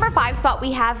 In our number 5 spot,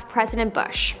 we have President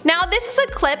Bush. Now, this is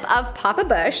a clip of Papa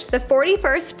Bush, the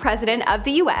 41st president of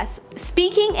the US,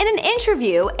 speaking in an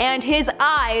interview, and his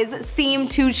eyes seem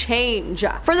to change.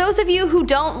 For those of you who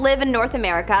don't live in North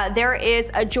America, there is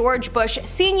a George Bush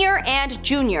Sr. and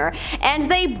Jr., and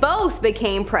they both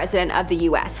became president of the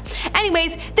US.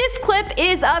 Anyways, this clip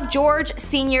is of George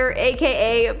Sr.,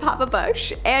 aka Papa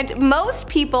Bush, and most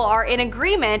people are in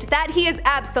agreement that he is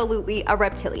absolutely a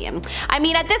reptilian. I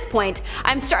mean, at this point,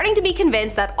 I'm starting to be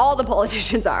convinced that all the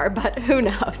politicians are, but who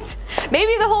knows.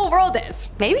 Maybe the whole world is.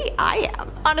 Maybe I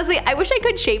am. Honestly, I wish I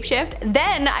could shapeshift.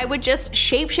 Then I would just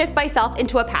shapeshift myself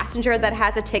into a passenger that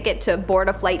has a ticket to board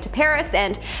a flight to Paris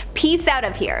and peace out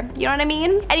of here. You know what I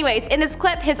mean? Anyways, in this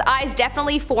clip, his eyes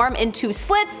definitely form into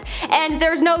slits, and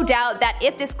there's no doubt that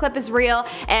if this clip is real,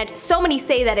 and so many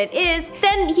say that it is,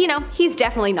 then, you know, he's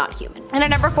definitely not human. In our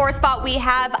number 4 spot, we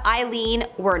have Aileen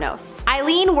Wuornos.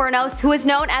 Aileen Wuornos, who is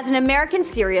known as an American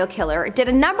serial killer, did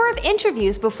a number of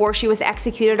interviews before she was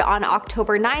executed on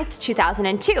October 9th,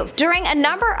 2002. During a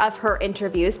number of her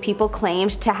interviews, people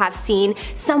claimed to have seen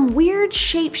some weird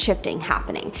shape-shifting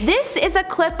happening. This is a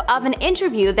clip of an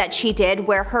interview that she did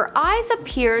where her eyes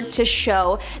appeared to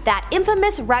show that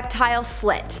infamous reptile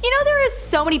slit. You know, there is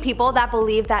so many people that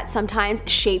believe that sometimes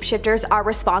shapeshifters are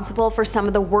responsible for some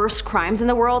of the worst crimes in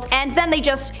the world, and then they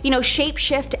just, you know,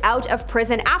 shapeshift out of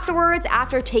prison afterwards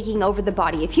after taking over the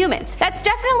body of humans. That's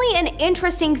definitely an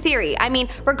interesting theory. I mean,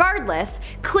 regardless,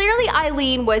 clearly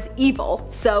Aileen was evil,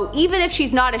 so even if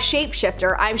she's not a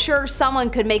shapeshifter, I'm sure someone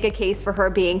could make a case for her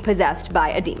being possessed by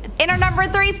a demon. In our number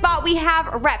 3 spot, we have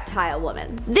Reptile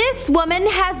Woman. This woman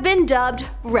has been dubbed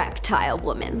Reptile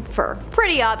Woman for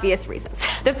pretty obvious reasons.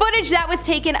 The footage that was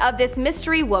taken of this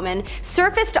mystery woman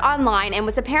surfaced online and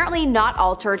was apparently not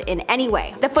altered in any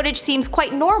way. The footage seems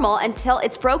quite normal until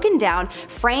it's broken down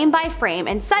frame by frame,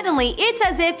 and suddenly it's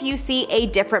as if you see a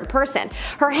different person.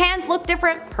 Her hands look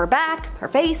different, her back, her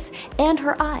face, and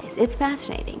her eyes. It's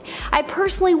fascinating. I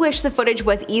personally wish the footage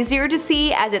was easier to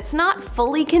see, as it's not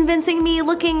fully convincing me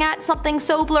looking at something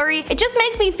so blurry. It just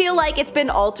makes me feel like it's been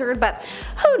altered, but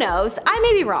who knows, I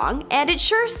may be wrong, and it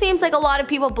sure seems like a lot of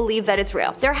people believe that it's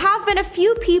real. There have been a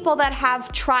few people that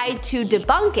have tried to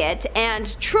debunk it,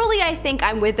 and truly I think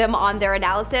I'm with them on their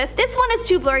analysis. This one is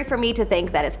too blurry for me to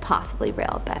think that it's possibly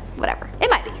real, but whatever, it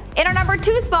might be. In our number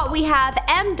 2 spot, we have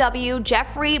M.W.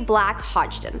 Jeffrey Black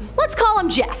Hodgson. Let's call him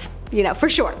Jeff, you know, for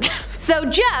short. So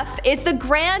Jeff is the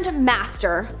Grand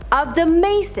Master of the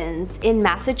Masons in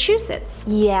Massachusetts.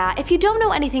 Yeah, if you don't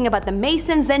know anything about the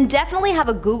Masons, then definitely have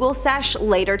a Google sesh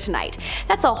later tonight.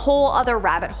 That's a whole other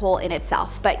rabbit hole in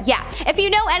itself. But yeah, if you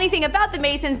know anything about the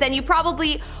Masons, then you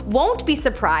probably won't be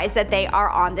surprised that they are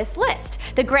on this list.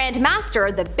 The Grand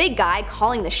Master, the big guy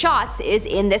calling the shots, is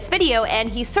in this video, and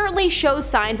he certainly shows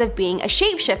signs of being a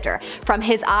shapeshifter. From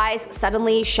his eyes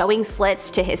suddenly showing slits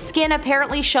to his skin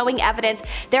apparently showing evidence,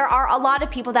 there are a lot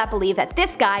of people that believe that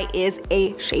this guy is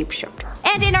a shapeshifter.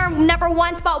 And in our number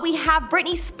 1 spot, we have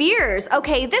Britney Spears.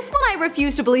 Okay, this one I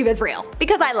refuse to believe is real,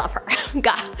 because I love her.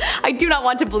 God, I do not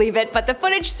want to believe it, but the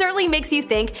footage certainly makes you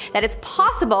think that it's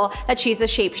possible that she's a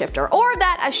shapeshifter, or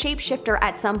that a shapeshifter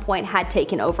at some point had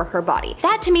taken over her body.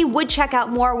 That to me would check out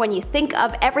more when you think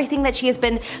of everything that she has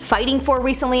been fighting for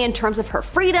recently in terms of her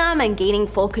freedom and gaining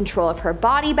full control of her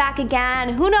body back again.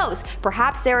 Who knows?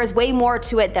 Perhaps there is way more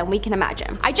to it than we can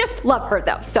imagine. I just love her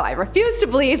though, so I refuse to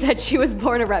believe that she was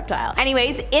born a reptile.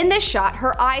 Anyways, in this shot,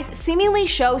 her eyes seemingly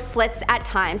show slits at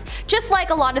times, just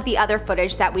like a lot of the other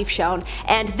footage that we've shown,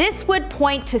 and this would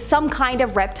point to some kind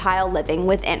of reptile living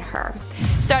within her.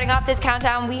 Starting off this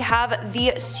countdown, we have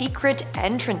the secret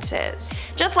entrances.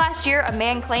 Just last year, a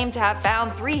man claimed to have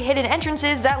found 3 hidden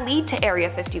entrances that lead to Area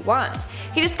 51.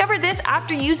 He discovered this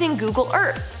after using Google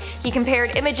Earth. He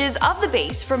compared images of the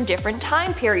base from different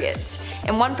time periods.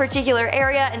 In one particular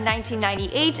area in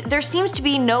 1998, there seems to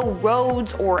be no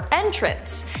roads or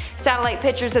entrance. Satellite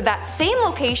pictures of that same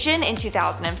location in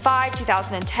 2005,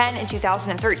 2010, and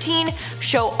 2013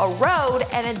 show a road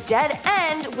and a dead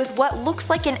end with what looks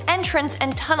like an entrance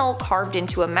and tunnel carved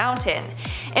into a mountain.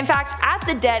 In fact, at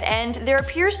the dead end, there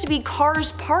appears to be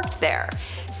cars parked there.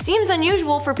 Seems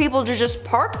unusual for people to just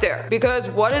park there, because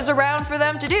what is around for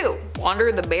them to do?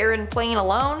 Wander the barren plain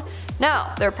alone? No,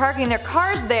 they're parking their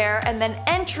cars there and then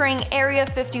entering Area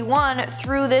 51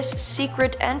 through this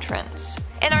secret entrance.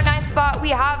 In our 9th spot, we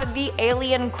have the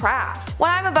alien craft. What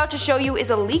I'm about to show you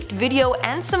is a leaked video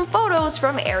and some photos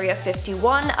from Area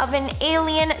 51 of an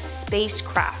alien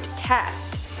spacecraft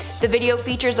test. The video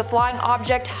features a flying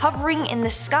object hovering in the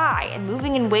sky and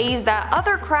moving in ways that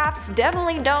other crafts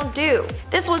definitely don't do.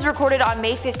 This was recorded on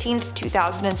May 15,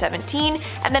 2017,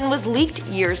 and then was leaked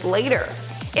years later.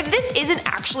 If this isn't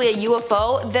actually a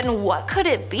UFO, then what could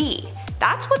it be?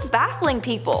 That's what's baffling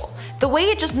people. The way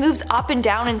it just moves up and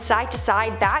down and side to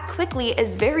side that quickly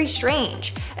is very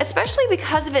strange, especially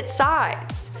because of its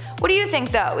size. What do you think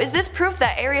though? Is this proof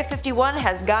that Area 51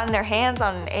 has gotten their hands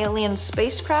on an alien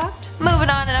spacecraft?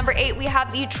 Moving on to number 8, we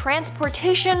have the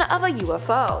transportation of a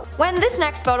UFO. When this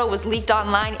next photo was leaked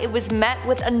online, it was met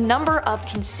with a number of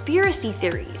conspiracy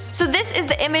theories. So this is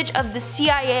the image of the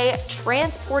CIA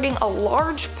transporting a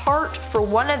large part for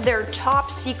one of their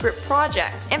top secret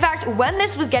projects. In fact, when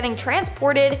this was getting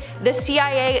transported, the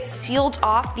CIA sealed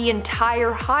off the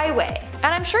entire highway.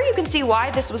 And I'm sure you can see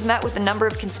why this was met with a number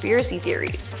of conspiracy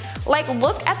theories. Like,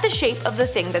 look at the shape of the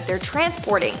thing that they're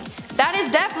transporting. That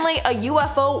is definitely a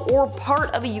UFO or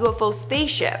part of a UFO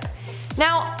spaceship.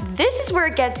 Now, this is where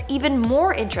it gets even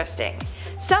more interesting.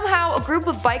 Somehow, a group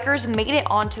of bikers made it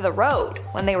onto the road.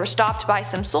 When they were stopped by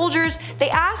some soldiers,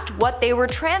 they asked what they were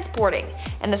transporting,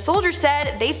 and the soldier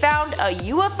said they found a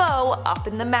UFO up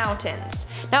in the mountains.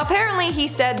 Now apparently he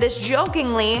said this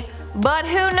jokingly, but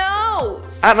who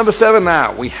knows? At number 7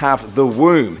 now, we have the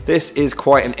womb. This is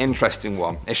quite an interesting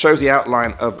one. It shows the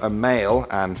outline of a male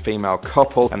and female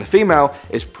couple, and the female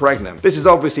is pregnant. This is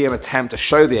obviously an attempt to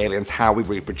show the aliens how we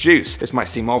reproduce. This might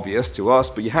seem obvious to us,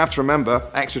 but you have to remember,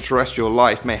 extraterrestrial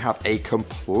life may have a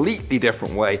completely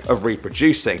different way of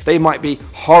reproducing. They might be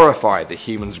horrified that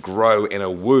humans grow in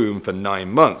a womb for 9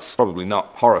 months. Probably not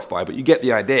horrified, but you get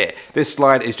the idea. This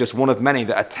slide is just one of many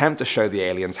that attempt to show the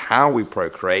aliens how we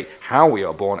procreate, how we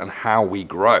are born, and how we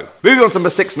grow. Moving on to number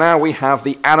 6 now, we have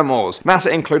the animals.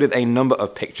 NASA included a number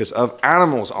of pictures of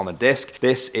animals on the disc.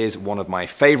 This is one of my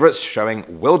favorites, showing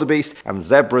wildebeest and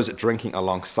zebras drinking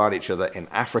alongside each other in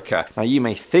Africa. Now you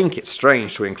may think it's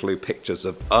strange to include pictures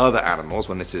of other animals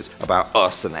when this is about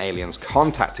us and aliens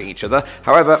contacting each other.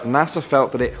 However, NASA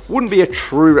felt that it wouldn't be a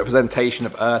true representation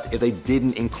of Earth if they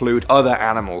didn't include other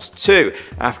animals too.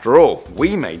 After all,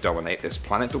 we may dominate this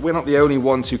planet, but we're not the only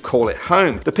ones who call it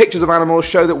home. The pictures of animals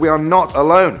show that we are not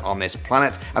alone on this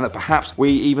planet, and that perhaps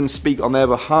we even speak on their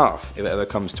behalf if it ever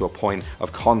comes to a point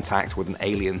of contact with an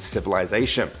alien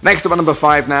civilization. Next up at number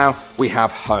 5 now, we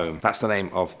have home. That's the name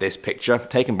of this picture,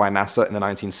 taken by NASA in the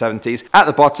 1970s. At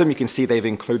the bottom, you can see they've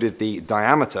included the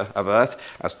diameter of Earth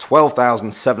as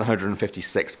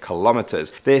 12,756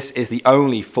 kilometers. This is the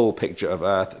only full picture of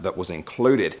Earth that was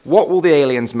included. What will the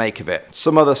aliens make of it?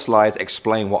 Some other slides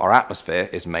explain what our atmosphere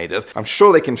is made of. I'm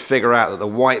sure they can figure out that the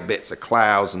white bits are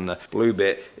clouds and the blue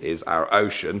bit is our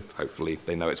ocean. Hopefully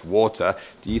they know it's water.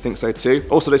 Do you think so too?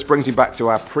 Also, this brings me back to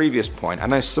our previous point. I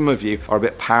know some of you are a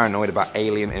bit paranoid about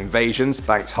alien invasions,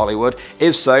 thanks Hollywood.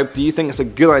 If so, do you think it's a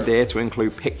good idea to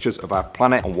include pictures of our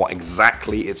planet and what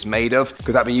exactly it's made of?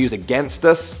 Could that be used against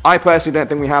us? I personally don't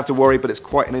think we have to worry, but it's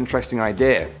quite an interesting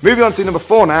idea. Moving on to number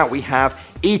 4 now, we have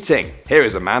eating. Here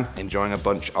is a man enjoying a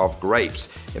bunch of grapes.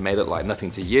 It may look like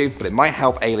nothing to you, but it might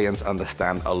help aliens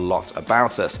understand a lot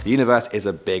about us. The universe is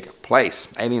a big place.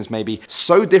 Aliens may be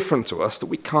so different to us that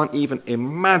we can't even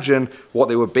imagine what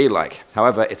they would be like.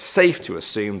 However, it's safe to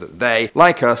assume that they,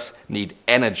 like us, need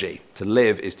energy. To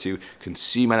live is to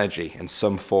consume energy in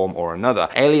some form or another.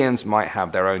 Aliens might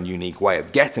have their own unique way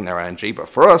of getting their energy, but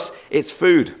for us, it's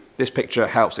food. This picture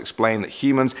helps explain that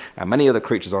humans and many other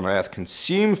creatures on Earth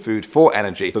consume food for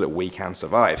energy so that we can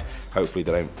survive. Hopefully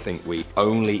they don't think we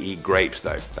only eat grapes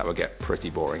though. That would get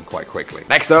pretty boring quite quickly.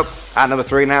 Next up, at number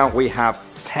 3 now, we have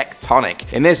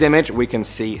tectonic. In this image, we can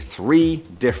see 3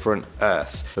 different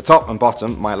Earths. The top and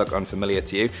bottom might look unfamiliar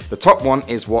to you. The top one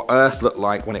is what Earth looked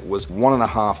like when it was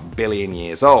 1.5 billion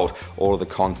years old. All of the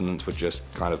continents were just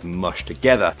kind of mushed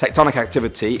together. Tectonic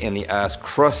activity in the Earth's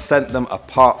crust sent them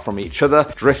apart from each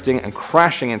other, drifting and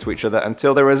crashing into each other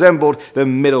until they resembled the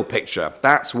middle picture.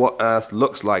 That's what Earth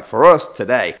looks like for us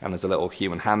today. And there's a little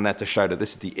human hand there to show that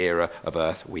this is the era of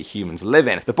Earth we humans live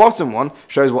in. The bottom one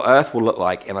shows what Earth will look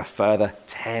like in a further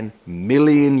 10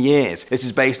 million years. This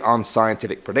is based on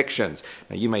scientific predictions.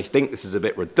 Now you may think this is a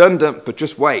bit redundant, but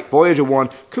just wait. Voyager 1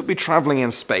 could be traveling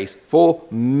in space for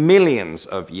millions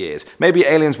of years. Maybe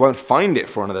aliens won't find it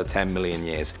for another 10 million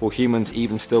years. Will humans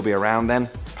even still be around then?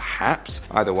 Perhaps.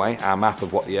 Either way, our map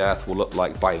of what the Earth will look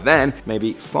like by then may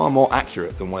be far more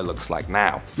accurate than what it looks like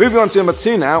now. Moving on to number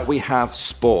 2 now, we have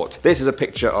sport. This is a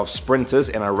picture of sprinters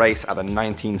in a race at the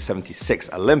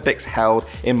 1976 Olympics held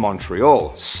in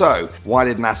Montreal. So, why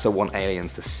did NASA want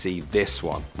aliens to see this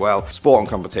one? Well, sport and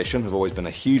competition have always been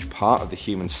a huge part of the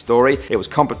human story. It was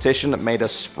competition that made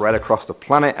us spread across the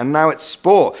planet, and now it's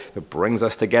sport that brings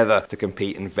us together to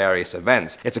compete in various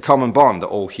events. It's a common bond that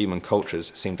all human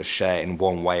cultures seem to share in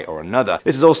one way or another.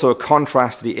 This is also a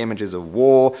contrast to the images of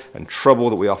war and trouble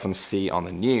that we often see on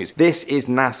the news. This is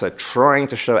NASA trying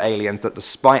to show aliens that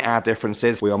despite our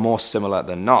differences, we are more similar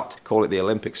than not. Call it the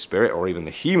Olympic spirit or even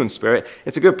the human spirit.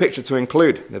 It's a good picture to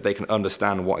include, that they can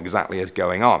understand what exactly is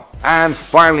going on. And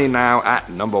finally now, at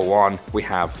number 1, we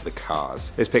have the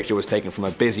cars. This picture was taken from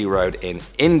a busy road in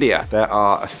India. There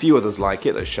are a few others like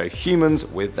it that show humans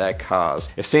with their cars.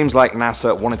 It seems like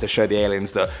NASA wanted to show the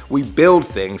aliens that we build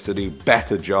things to do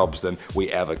better jobs than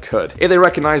we ever could. If they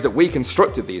recognize that we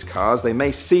constructed these cars, they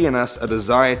may see in us a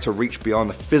desire to reach beyond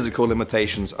the physical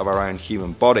limitations of our own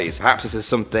human bodies. Perhaps this is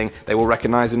something they will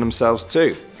recognize in themselves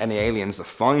too. Any aliens that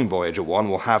find Voyager 1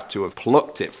 will have to have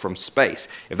plucked it from space.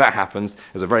 If that happens,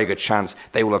 there's a very good chance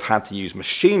they will have had to use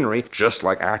machinery just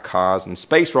like our cars and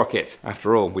space rockets.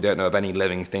 After all, we don't know of any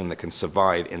living thing that can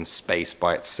survive in space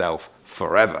by itself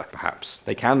forever. Perhaps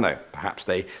they can though. Perhaps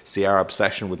they see our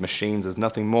obsession with machines as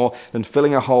nothing more than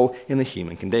filling a hole in the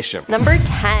human condition. Number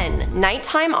 10.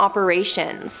 Nighttime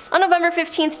operations. On November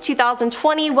 15th,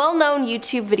 2020, well-known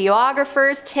YouTube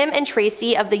videographers Tim and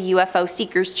Tracy of the UFO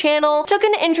Seekers channel took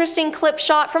an interesting clip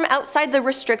shot from outside the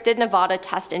restricted Nevada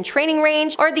Test and Training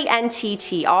Range, or the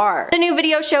NTTR. The new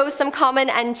video shows some common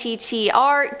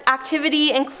NTTR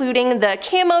activity, including the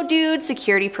camo dude,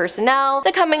 security personnel,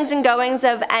 the comings and goings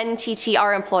of NTTR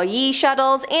employee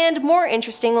shuttles, and more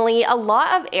interestingly, a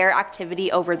lot of air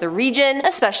activity over the region,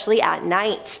 especially at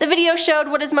night. The video showed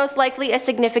what is most likely a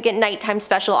significant nighttime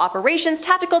special operations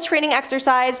tactical training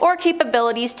exercise or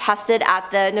capabilities tested at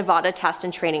the Nevada Test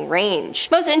and Training Range.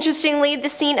 Most interestingly, the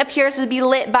scene appears to be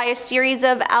lit by a series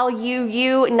of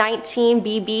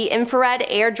LUU-19BB infrared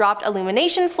air-dropped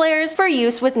illumination flares for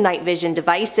use with night vision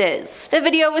devices. The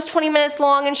video was 20 minutes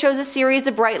long and shows a series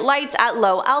of bright lights at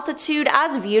low altitude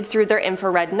as viewed through their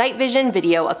infrared night vision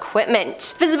video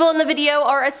equipment. Visible in the video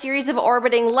are a series of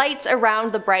orbiting lights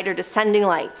around the brighter descending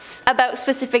lights. About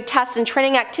specific tests and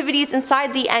training activities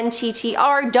inside the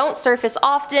NTTR don't surface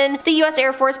often. The US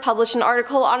Air Force published an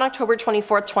article on October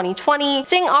 24, 2020,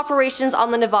 saying operations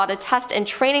on the Nevada Test and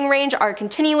Training Range are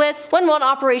continuous. When one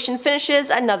operation finishes,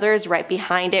 another is right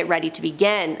behind it, ready to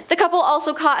begin. The couple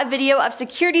also caught a video of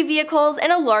security vehicles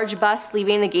and a large bus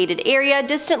leaving the gated area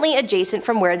distantly adjacent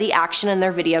from where the action in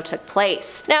their video took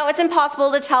place. Now, it's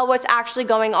impossible to tell what's actually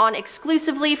going on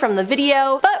exclusively from the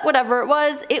video, but whatever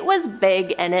it was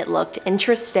big and it looked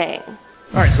interesting.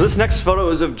 Alright, so this next photo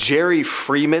is of Jerry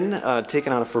Freeman,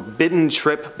 taken on a forbidden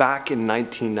trip back in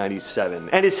 1997.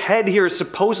 And his head here is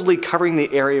supposedly covering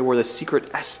the area where the secret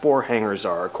S4 hangars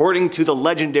are, according to the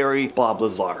legendary Bob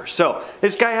Lazar. So,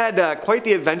 this guy had quite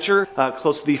the adventure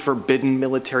close to the forbidden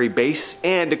military base,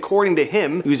 and according to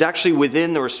him, he was actually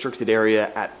within the restricted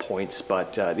area at points,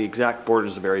 but the exact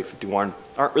borders of Area 51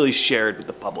 aren't really shared with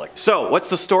the public. So, what's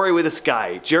the story with this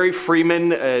guy? Jerry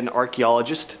Freeman, an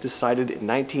archaeologist, decided in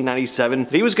 1997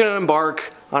 that he was going to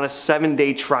embark on a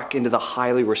 7-day trek into the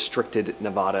highly restricted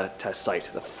Nevada test site.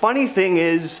 The funny thing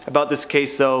is about this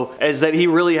case though, is that he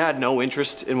really had no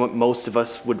interest in what most of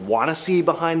us would want to see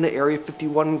behind the Area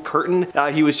 51 curtain.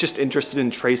 He was just interested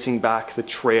in tracing back the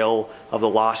trail of the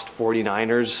lost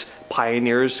 49ers,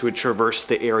 pioneers who had traversed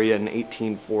the area in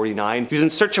 1849. He was in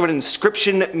search of an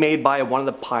inscription made by one of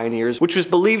the pioneers, which was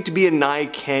believed to be a Nye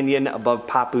Canyon above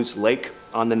Papoose Lake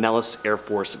on the Nellis Air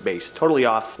Force Base, totally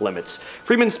off limits.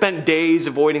 Freeman spent days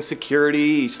avoiding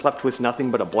security. He slept with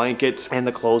nothing but a blanket and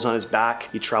the clothes on his back.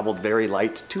 He traveled very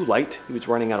light, too light. He was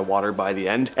running out of water by the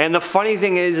end. And the funny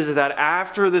thing is that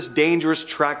after this dangerous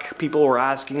trek, people were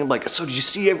asking him like, so did you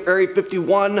see Area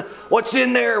 51? What's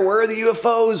in there? Where are the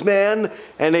UFOs, man?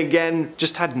 And again,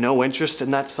 just had no interest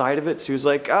in that side of it. So he was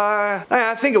like,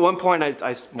 I think at one point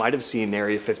I might have seen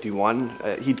Area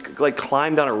 51. He'd like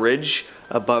climbed on a ridge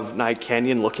above Nye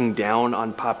Canyon looking down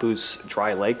on Papoose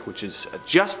Dry Lake, which is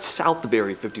just south of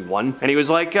Area 51. And he was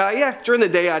like, yeah, during the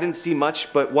day I didn't see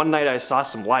much, but one night I saw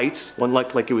some lights. One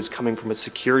looked like it was coming from a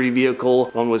security vehicle.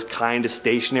 One was kind of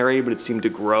stationary, but it seemed to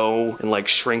grow and like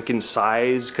shrink in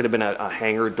size. Could have been a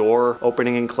hangar door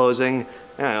opening and closing.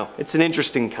 I don't know, it's an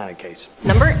interesting kind of case.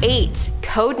 Number 8.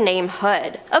 Codename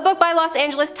Hood. A book by Los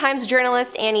Angeles Times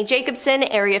journalist Annie Jacobson,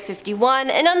 Area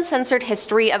 51, An Uncensored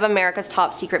History of America's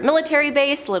Top Secret Military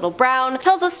Base, Little Brown,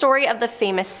 tells the story of the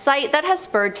famous site that has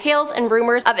spurred tales and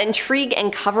rumors of intrigue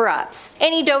and cover-ups.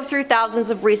 Annie dove through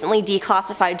thousands of recently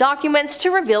declassified documents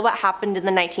to reveal what happened in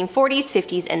the 1940s,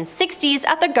 50s, and 60s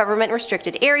at the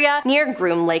government-restricted area near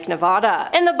Groom Lake,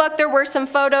 Nevada. In the book there were some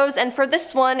photos, and for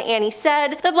this one, Annie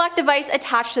said, the black device attached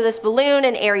attached to this balloon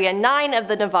in Area 9 of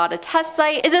the Nevada test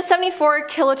site is a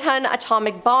 74-kiloton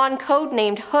atomic bomb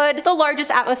codenamed Hood, the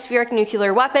largest atmospheric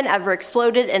nuclear weapon ever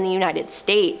exploded in the United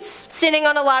States. Standing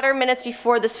on a ladder minutes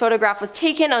before this photograph was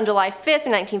taken on July 5th,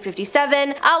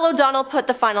 1957, Al O'Donnell put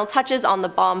the final touches on the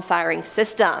bomb firing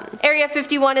system. Area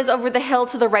 51 is over the hill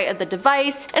to the right of the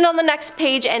device, and on the next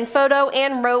page and photo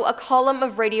and row a column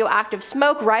of radioactive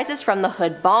smoke rises from the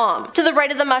Hood bomb. To the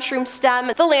right of the mushroom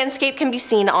stem, the landscape can be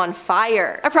seen on fire.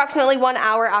 Approximately 1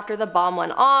 hour after the bomb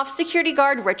went off, security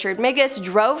guard Richard Migas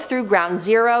drove through Ground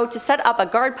Zero to set up a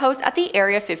guard post at the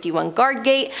Area 51 guard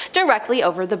gate directly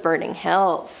over the burning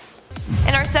hills.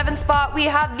 In our 7th spot, we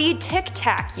have the Tic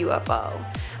Tac UFO.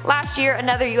 Last year,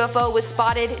 another UFO was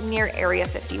spotted near Area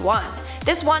 51.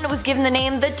 This one was given the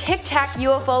name the Tic Tac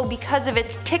UFO because of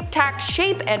its tic-tac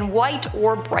shape and white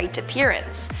or bright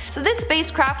appearance. So this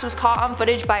spacecraft was caught on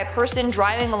footage by a person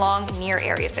driving along near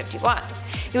Area 51.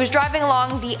 He was driving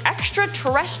along the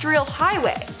extraterrestrial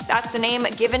highway. That's the name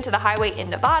given to the highway in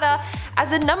Nevada,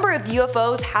 as a number of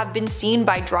UFOs have been seen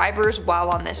by drivers while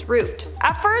on this route.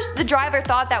 At first, the driver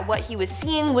thought that what he was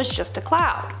seeing was just a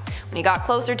cloud. When he got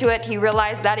closer to it, he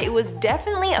realized that it was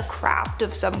definitely a craft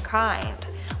of some kind.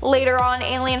 Later on,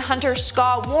 alien hunter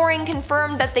Scott Waring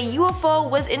confirmed that the UFO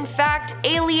was in fact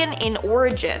alien in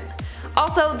origin.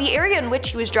 Also, the area in which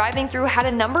he was driving through had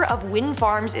a number of wind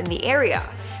farms in the area.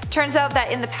 Turns out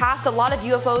that in the past a lot of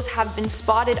UFOs have been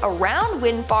spotted around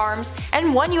wind farms,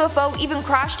 and one UFO even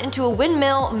crashed into a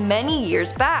windmill many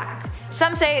years back.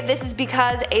 Some say this is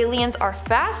because aliens are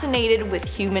fascinated with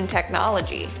human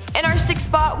technology. In our 6th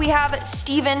spot, we have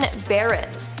Stephen Barron.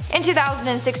 In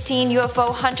 2016,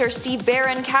 UFO hunter Steve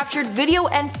Barron captured video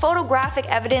and photographic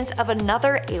evidence of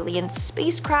another alien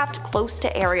spacecraft close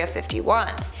to Area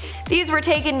 51. These were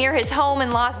taken near his home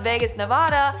in Las Vegas,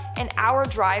 Nevada, an hour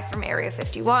drive from Area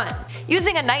 51.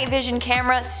 Using a night vision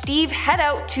camera, Steve head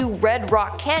out to Red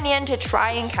Rock Canyon to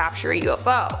try and capture a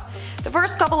UFO. The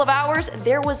first couple of hours,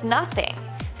 there was nothing.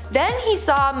 Then he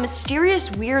saw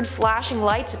mysterious weird flashing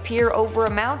lights appear over a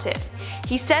mountain.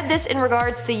 He said this in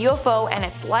regards to the UFO and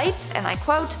its lights, and I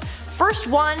quote, "First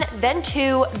one, then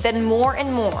two, then more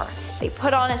and more. They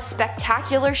put on a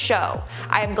spectacular show.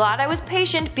 I am glad I was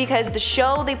patient because the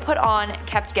show they put on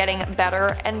kept getting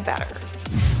better and better."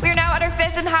 We are now at our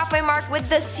 5th and halfway mark with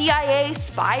the CIA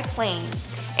spy plane.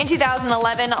 In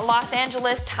 2011, Los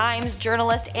Angeles Times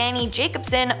journalist Annie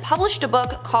Jacobson published a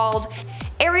book called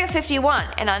Area 51,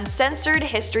 an uncensored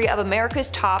history of America's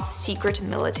top secret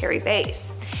military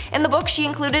base. In the book, she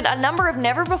included a number of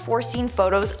never-before-seen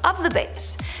photos of the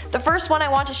base. The first one I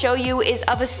want to show you is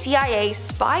of a CIA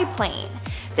spy plane.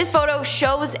 This photo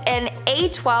shows an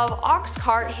A-12 ox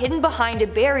cart hidden behind a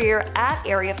barrier at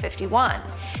Area 51.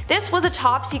 This was a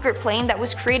top secret plane that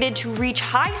was created to reach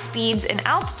high speeds and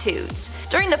altitudes.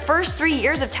 During the first 3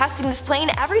 years of testing this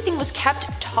plane, everything was kept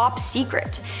top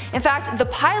secret. In fact, the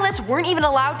pilots weren't even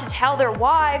allowed to tell their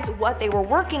wives what they were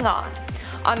working on.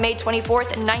 On May 24,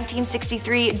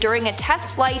 1963, during a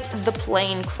test flight, the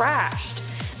plane crashed.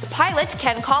 The pilot,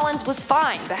 Ken Collins, was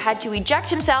fine but had to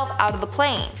eject himself out of the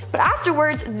plane. But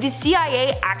afterwards, the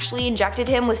CIA actually injected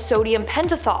him with sodium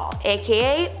pentothal,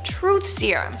 aka truth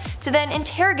serum, to then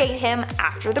interrogate him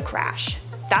after the crash.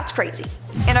 That's crazy.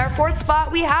 In our 4th spot,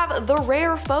 we have the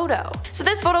rare photo. So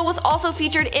this photo was also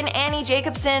featured in Annie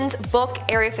Jacobson's book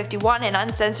Area 51, an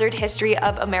uncensored history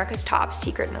of America's top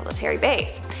secret military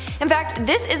base. In fact,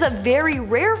 this is a very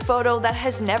rare photo that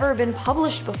has never been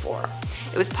published before.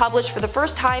 It was published for the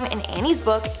first time in Annie's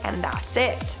book, and that's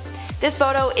it. This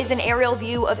photo is an aerial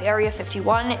view of Area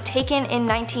 51 taken in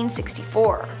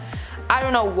 1964. I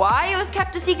don't know why it was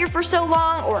kept a secret for so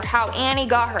long or how Annie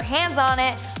got her hands on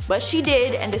it, but she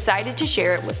did and decided to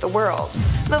share it with the world.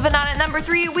 Moving on at number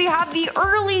 3, we have the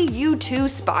early U-2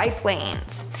 spy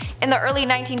planes. In the early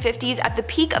 1950s, at the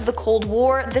peak of the Cold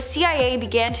War, the CIA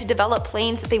began to develop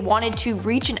planes that they wanted to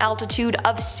reach an altitude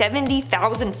of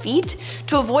 70,000 feet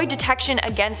to avoid detection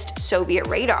against Soviet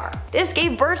radar. This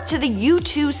gave birth to the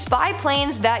U-2 spy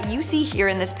planes that you see here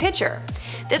in this picture.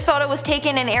 This photo was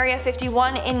taken in Area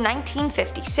 51 in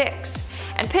 1956,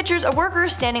 and pictures of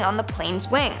workers standing on the plane's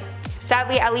wing.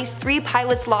 Sadly, at least 3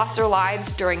 pilots lost their lives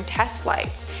during test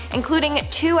flights, including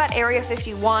 2 at Area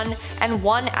 51 and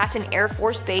 1 at an Air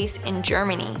Force base in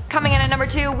Germany. Coming in at number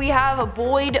 2, we have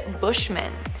Boyd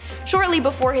Bushman. Shortly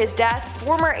before his death,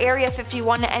 former Area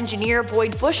 51 engineer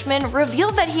Boyd Bushman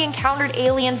revealed that he encountered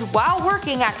aliens while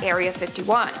working at Area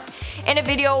 51. In a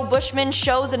video, Bushman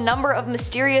shows a number of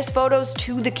mysterious photos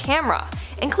to the camera,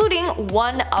 including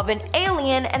one of an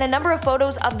alien and a number of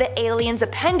photos of the alien's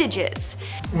appendages.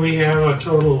 We have a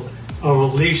total of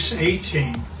at least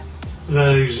 18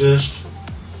 that exist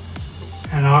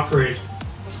and operate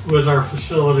with our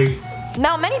facility.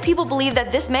 Now, many people believe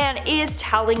that this man is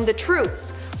telling the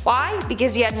truth. Why?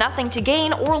 Because he had nothing to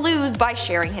gain or lose by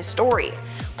sharing his story.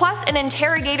 Plus, an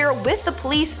interrogator with the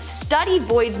police studied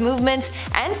Boyd's movements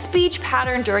and speech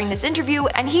pattern during this interview,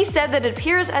 and he said that it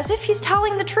appears as if he's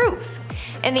telling the truth.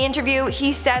 In the interview,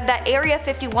 he said that Area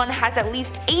 51 has at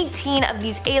least 18 of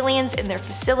these aliens in their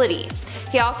facility.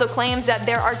 He also claims that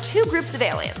there are two groups of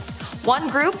aliens. One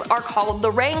group are called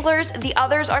the Wranglers, the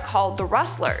others are called the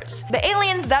Rustlers. The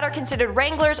aliens that are considered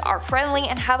Wranglers are friendly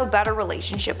and have a better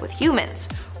relationship with humans.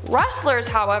 Rustlers,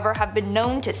 however, have been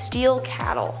known to steal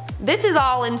cattle. This is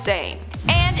all insane.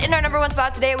 And in our #1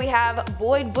 spot today we have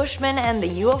Boyd Bushman and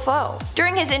the UFO.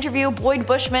 During his interview, Boyd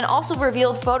Bushman also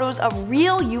revealed photos of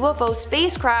real UFO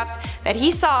spacecrafts that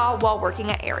he saw while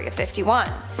working at Area 51.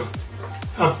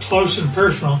 Up close and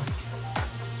personal,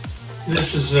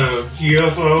 this is a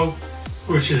UFO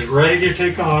which is ready to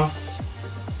take off.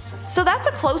 So that's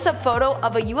a close-up photo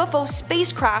of a UFO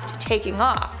spacecraft taking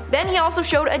off. Then he also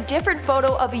showed a different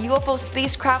photo of a UFO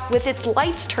spacecraft with its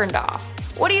lights turned off.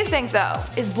 What do you think though?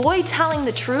 Is Boyd telling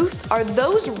the truth? Are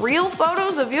those real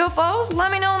photos of UFOs?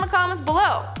 Let me know in the comments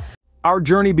below. Our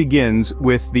journey begins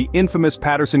with the infamous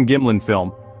Patterson-Gimlin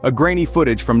film, a grainy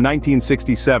footage from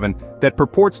 1967 that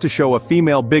purports to show a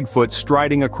female Bigfoot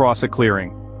striding across a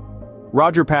clearing.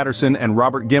 Roger Patterson and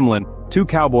Robert Gimlin, two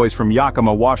cowboys from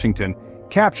Yakima, Washington,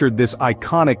 captured this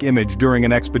iconic image during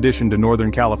an expedition to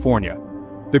Northern California.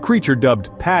 The creature, dubbed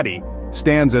Patty,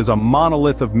 stands as a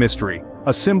monolith of mystery,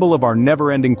 a symbol of our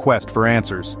never-ending quest for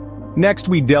answers. Next,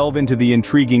 we delve into the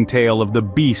intriguing tale of the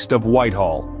Beast of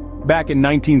Whitehall. Back in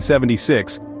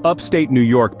 1976, upstate New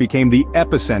York became the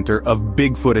epicenter of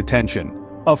Bigfoot attention.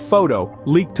 A photo,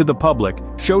 leaked to the public,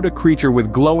 showed a creature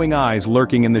with glowing eyes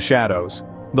lurking in the shadows.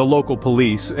 The local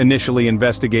police, initially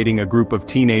investigating a group of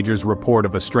teenagers' report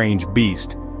of a strange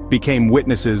beast, became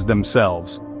witnesses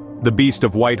themselves. The Beast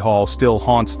of Whitehall still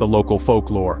haunts the local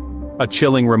folklore, a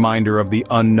chilling reminder of the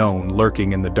unknown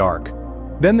lurking in the dark.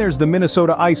 Then there's the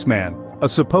Minnesota Iceman, a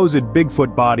supposed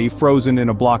Bigfoot body frozen in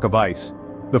a block of ice.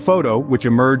 The photo, which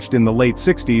emerged in the late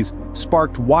 60s,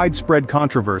 sparked widespread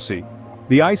controversy.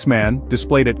 The Iceman,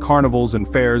 displayed at carnivals and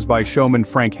fairs by showman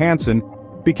Frank Hansen,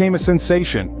 became a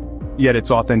sensation. Yet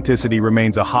its authenticity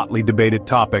remains a hotly debated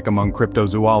topic among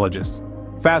cryptozoologists.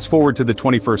 Fast forward to the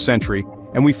 21st century,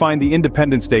 and we find the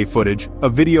Independence Day footage, a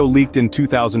video leaked in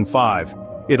 2005.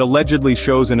 It allegedly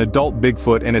shows an adult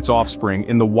Bigfoot and its offspring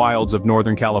in the wilds of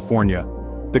Northern California.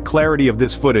 The clarity of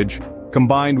this footage,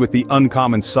 combined with the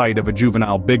uncommon sight of a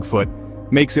juvenile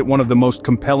Bigfoot, makes it one of the most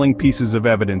compelling pieces of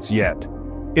evidence yet.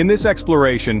 In this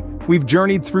exploration, we've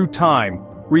journeyed through time,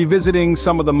 revisiting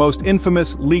some of the most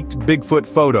infamous leaked Bigfoot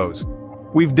photos.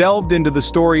 We've delved into the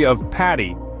story of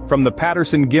Patty, from the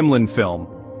Patterson-Gimlin film,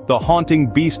 the haunting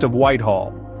Beast of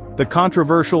Whitehall, the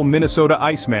controversial Minnesota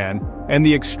Iceman, and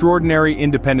the extraordinary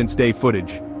Independence Day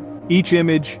footage. Each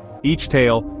image, each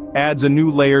tale, adds a new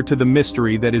layer to the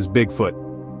mystery that is Bigfoot.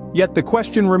 Yet the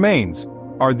question remains,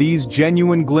 are these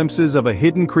genuine glimpses of a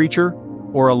hidden creature,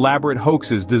 or elaborate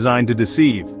hoaxes designed to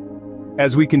deceive?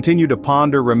 As we continue to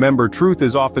ponder, remember, truth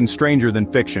is often stranger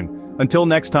than fiction. Until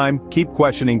next time, keep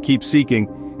questioning, keep seeking,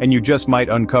 and you just might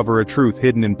uncover a truth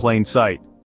hidden in plain sight.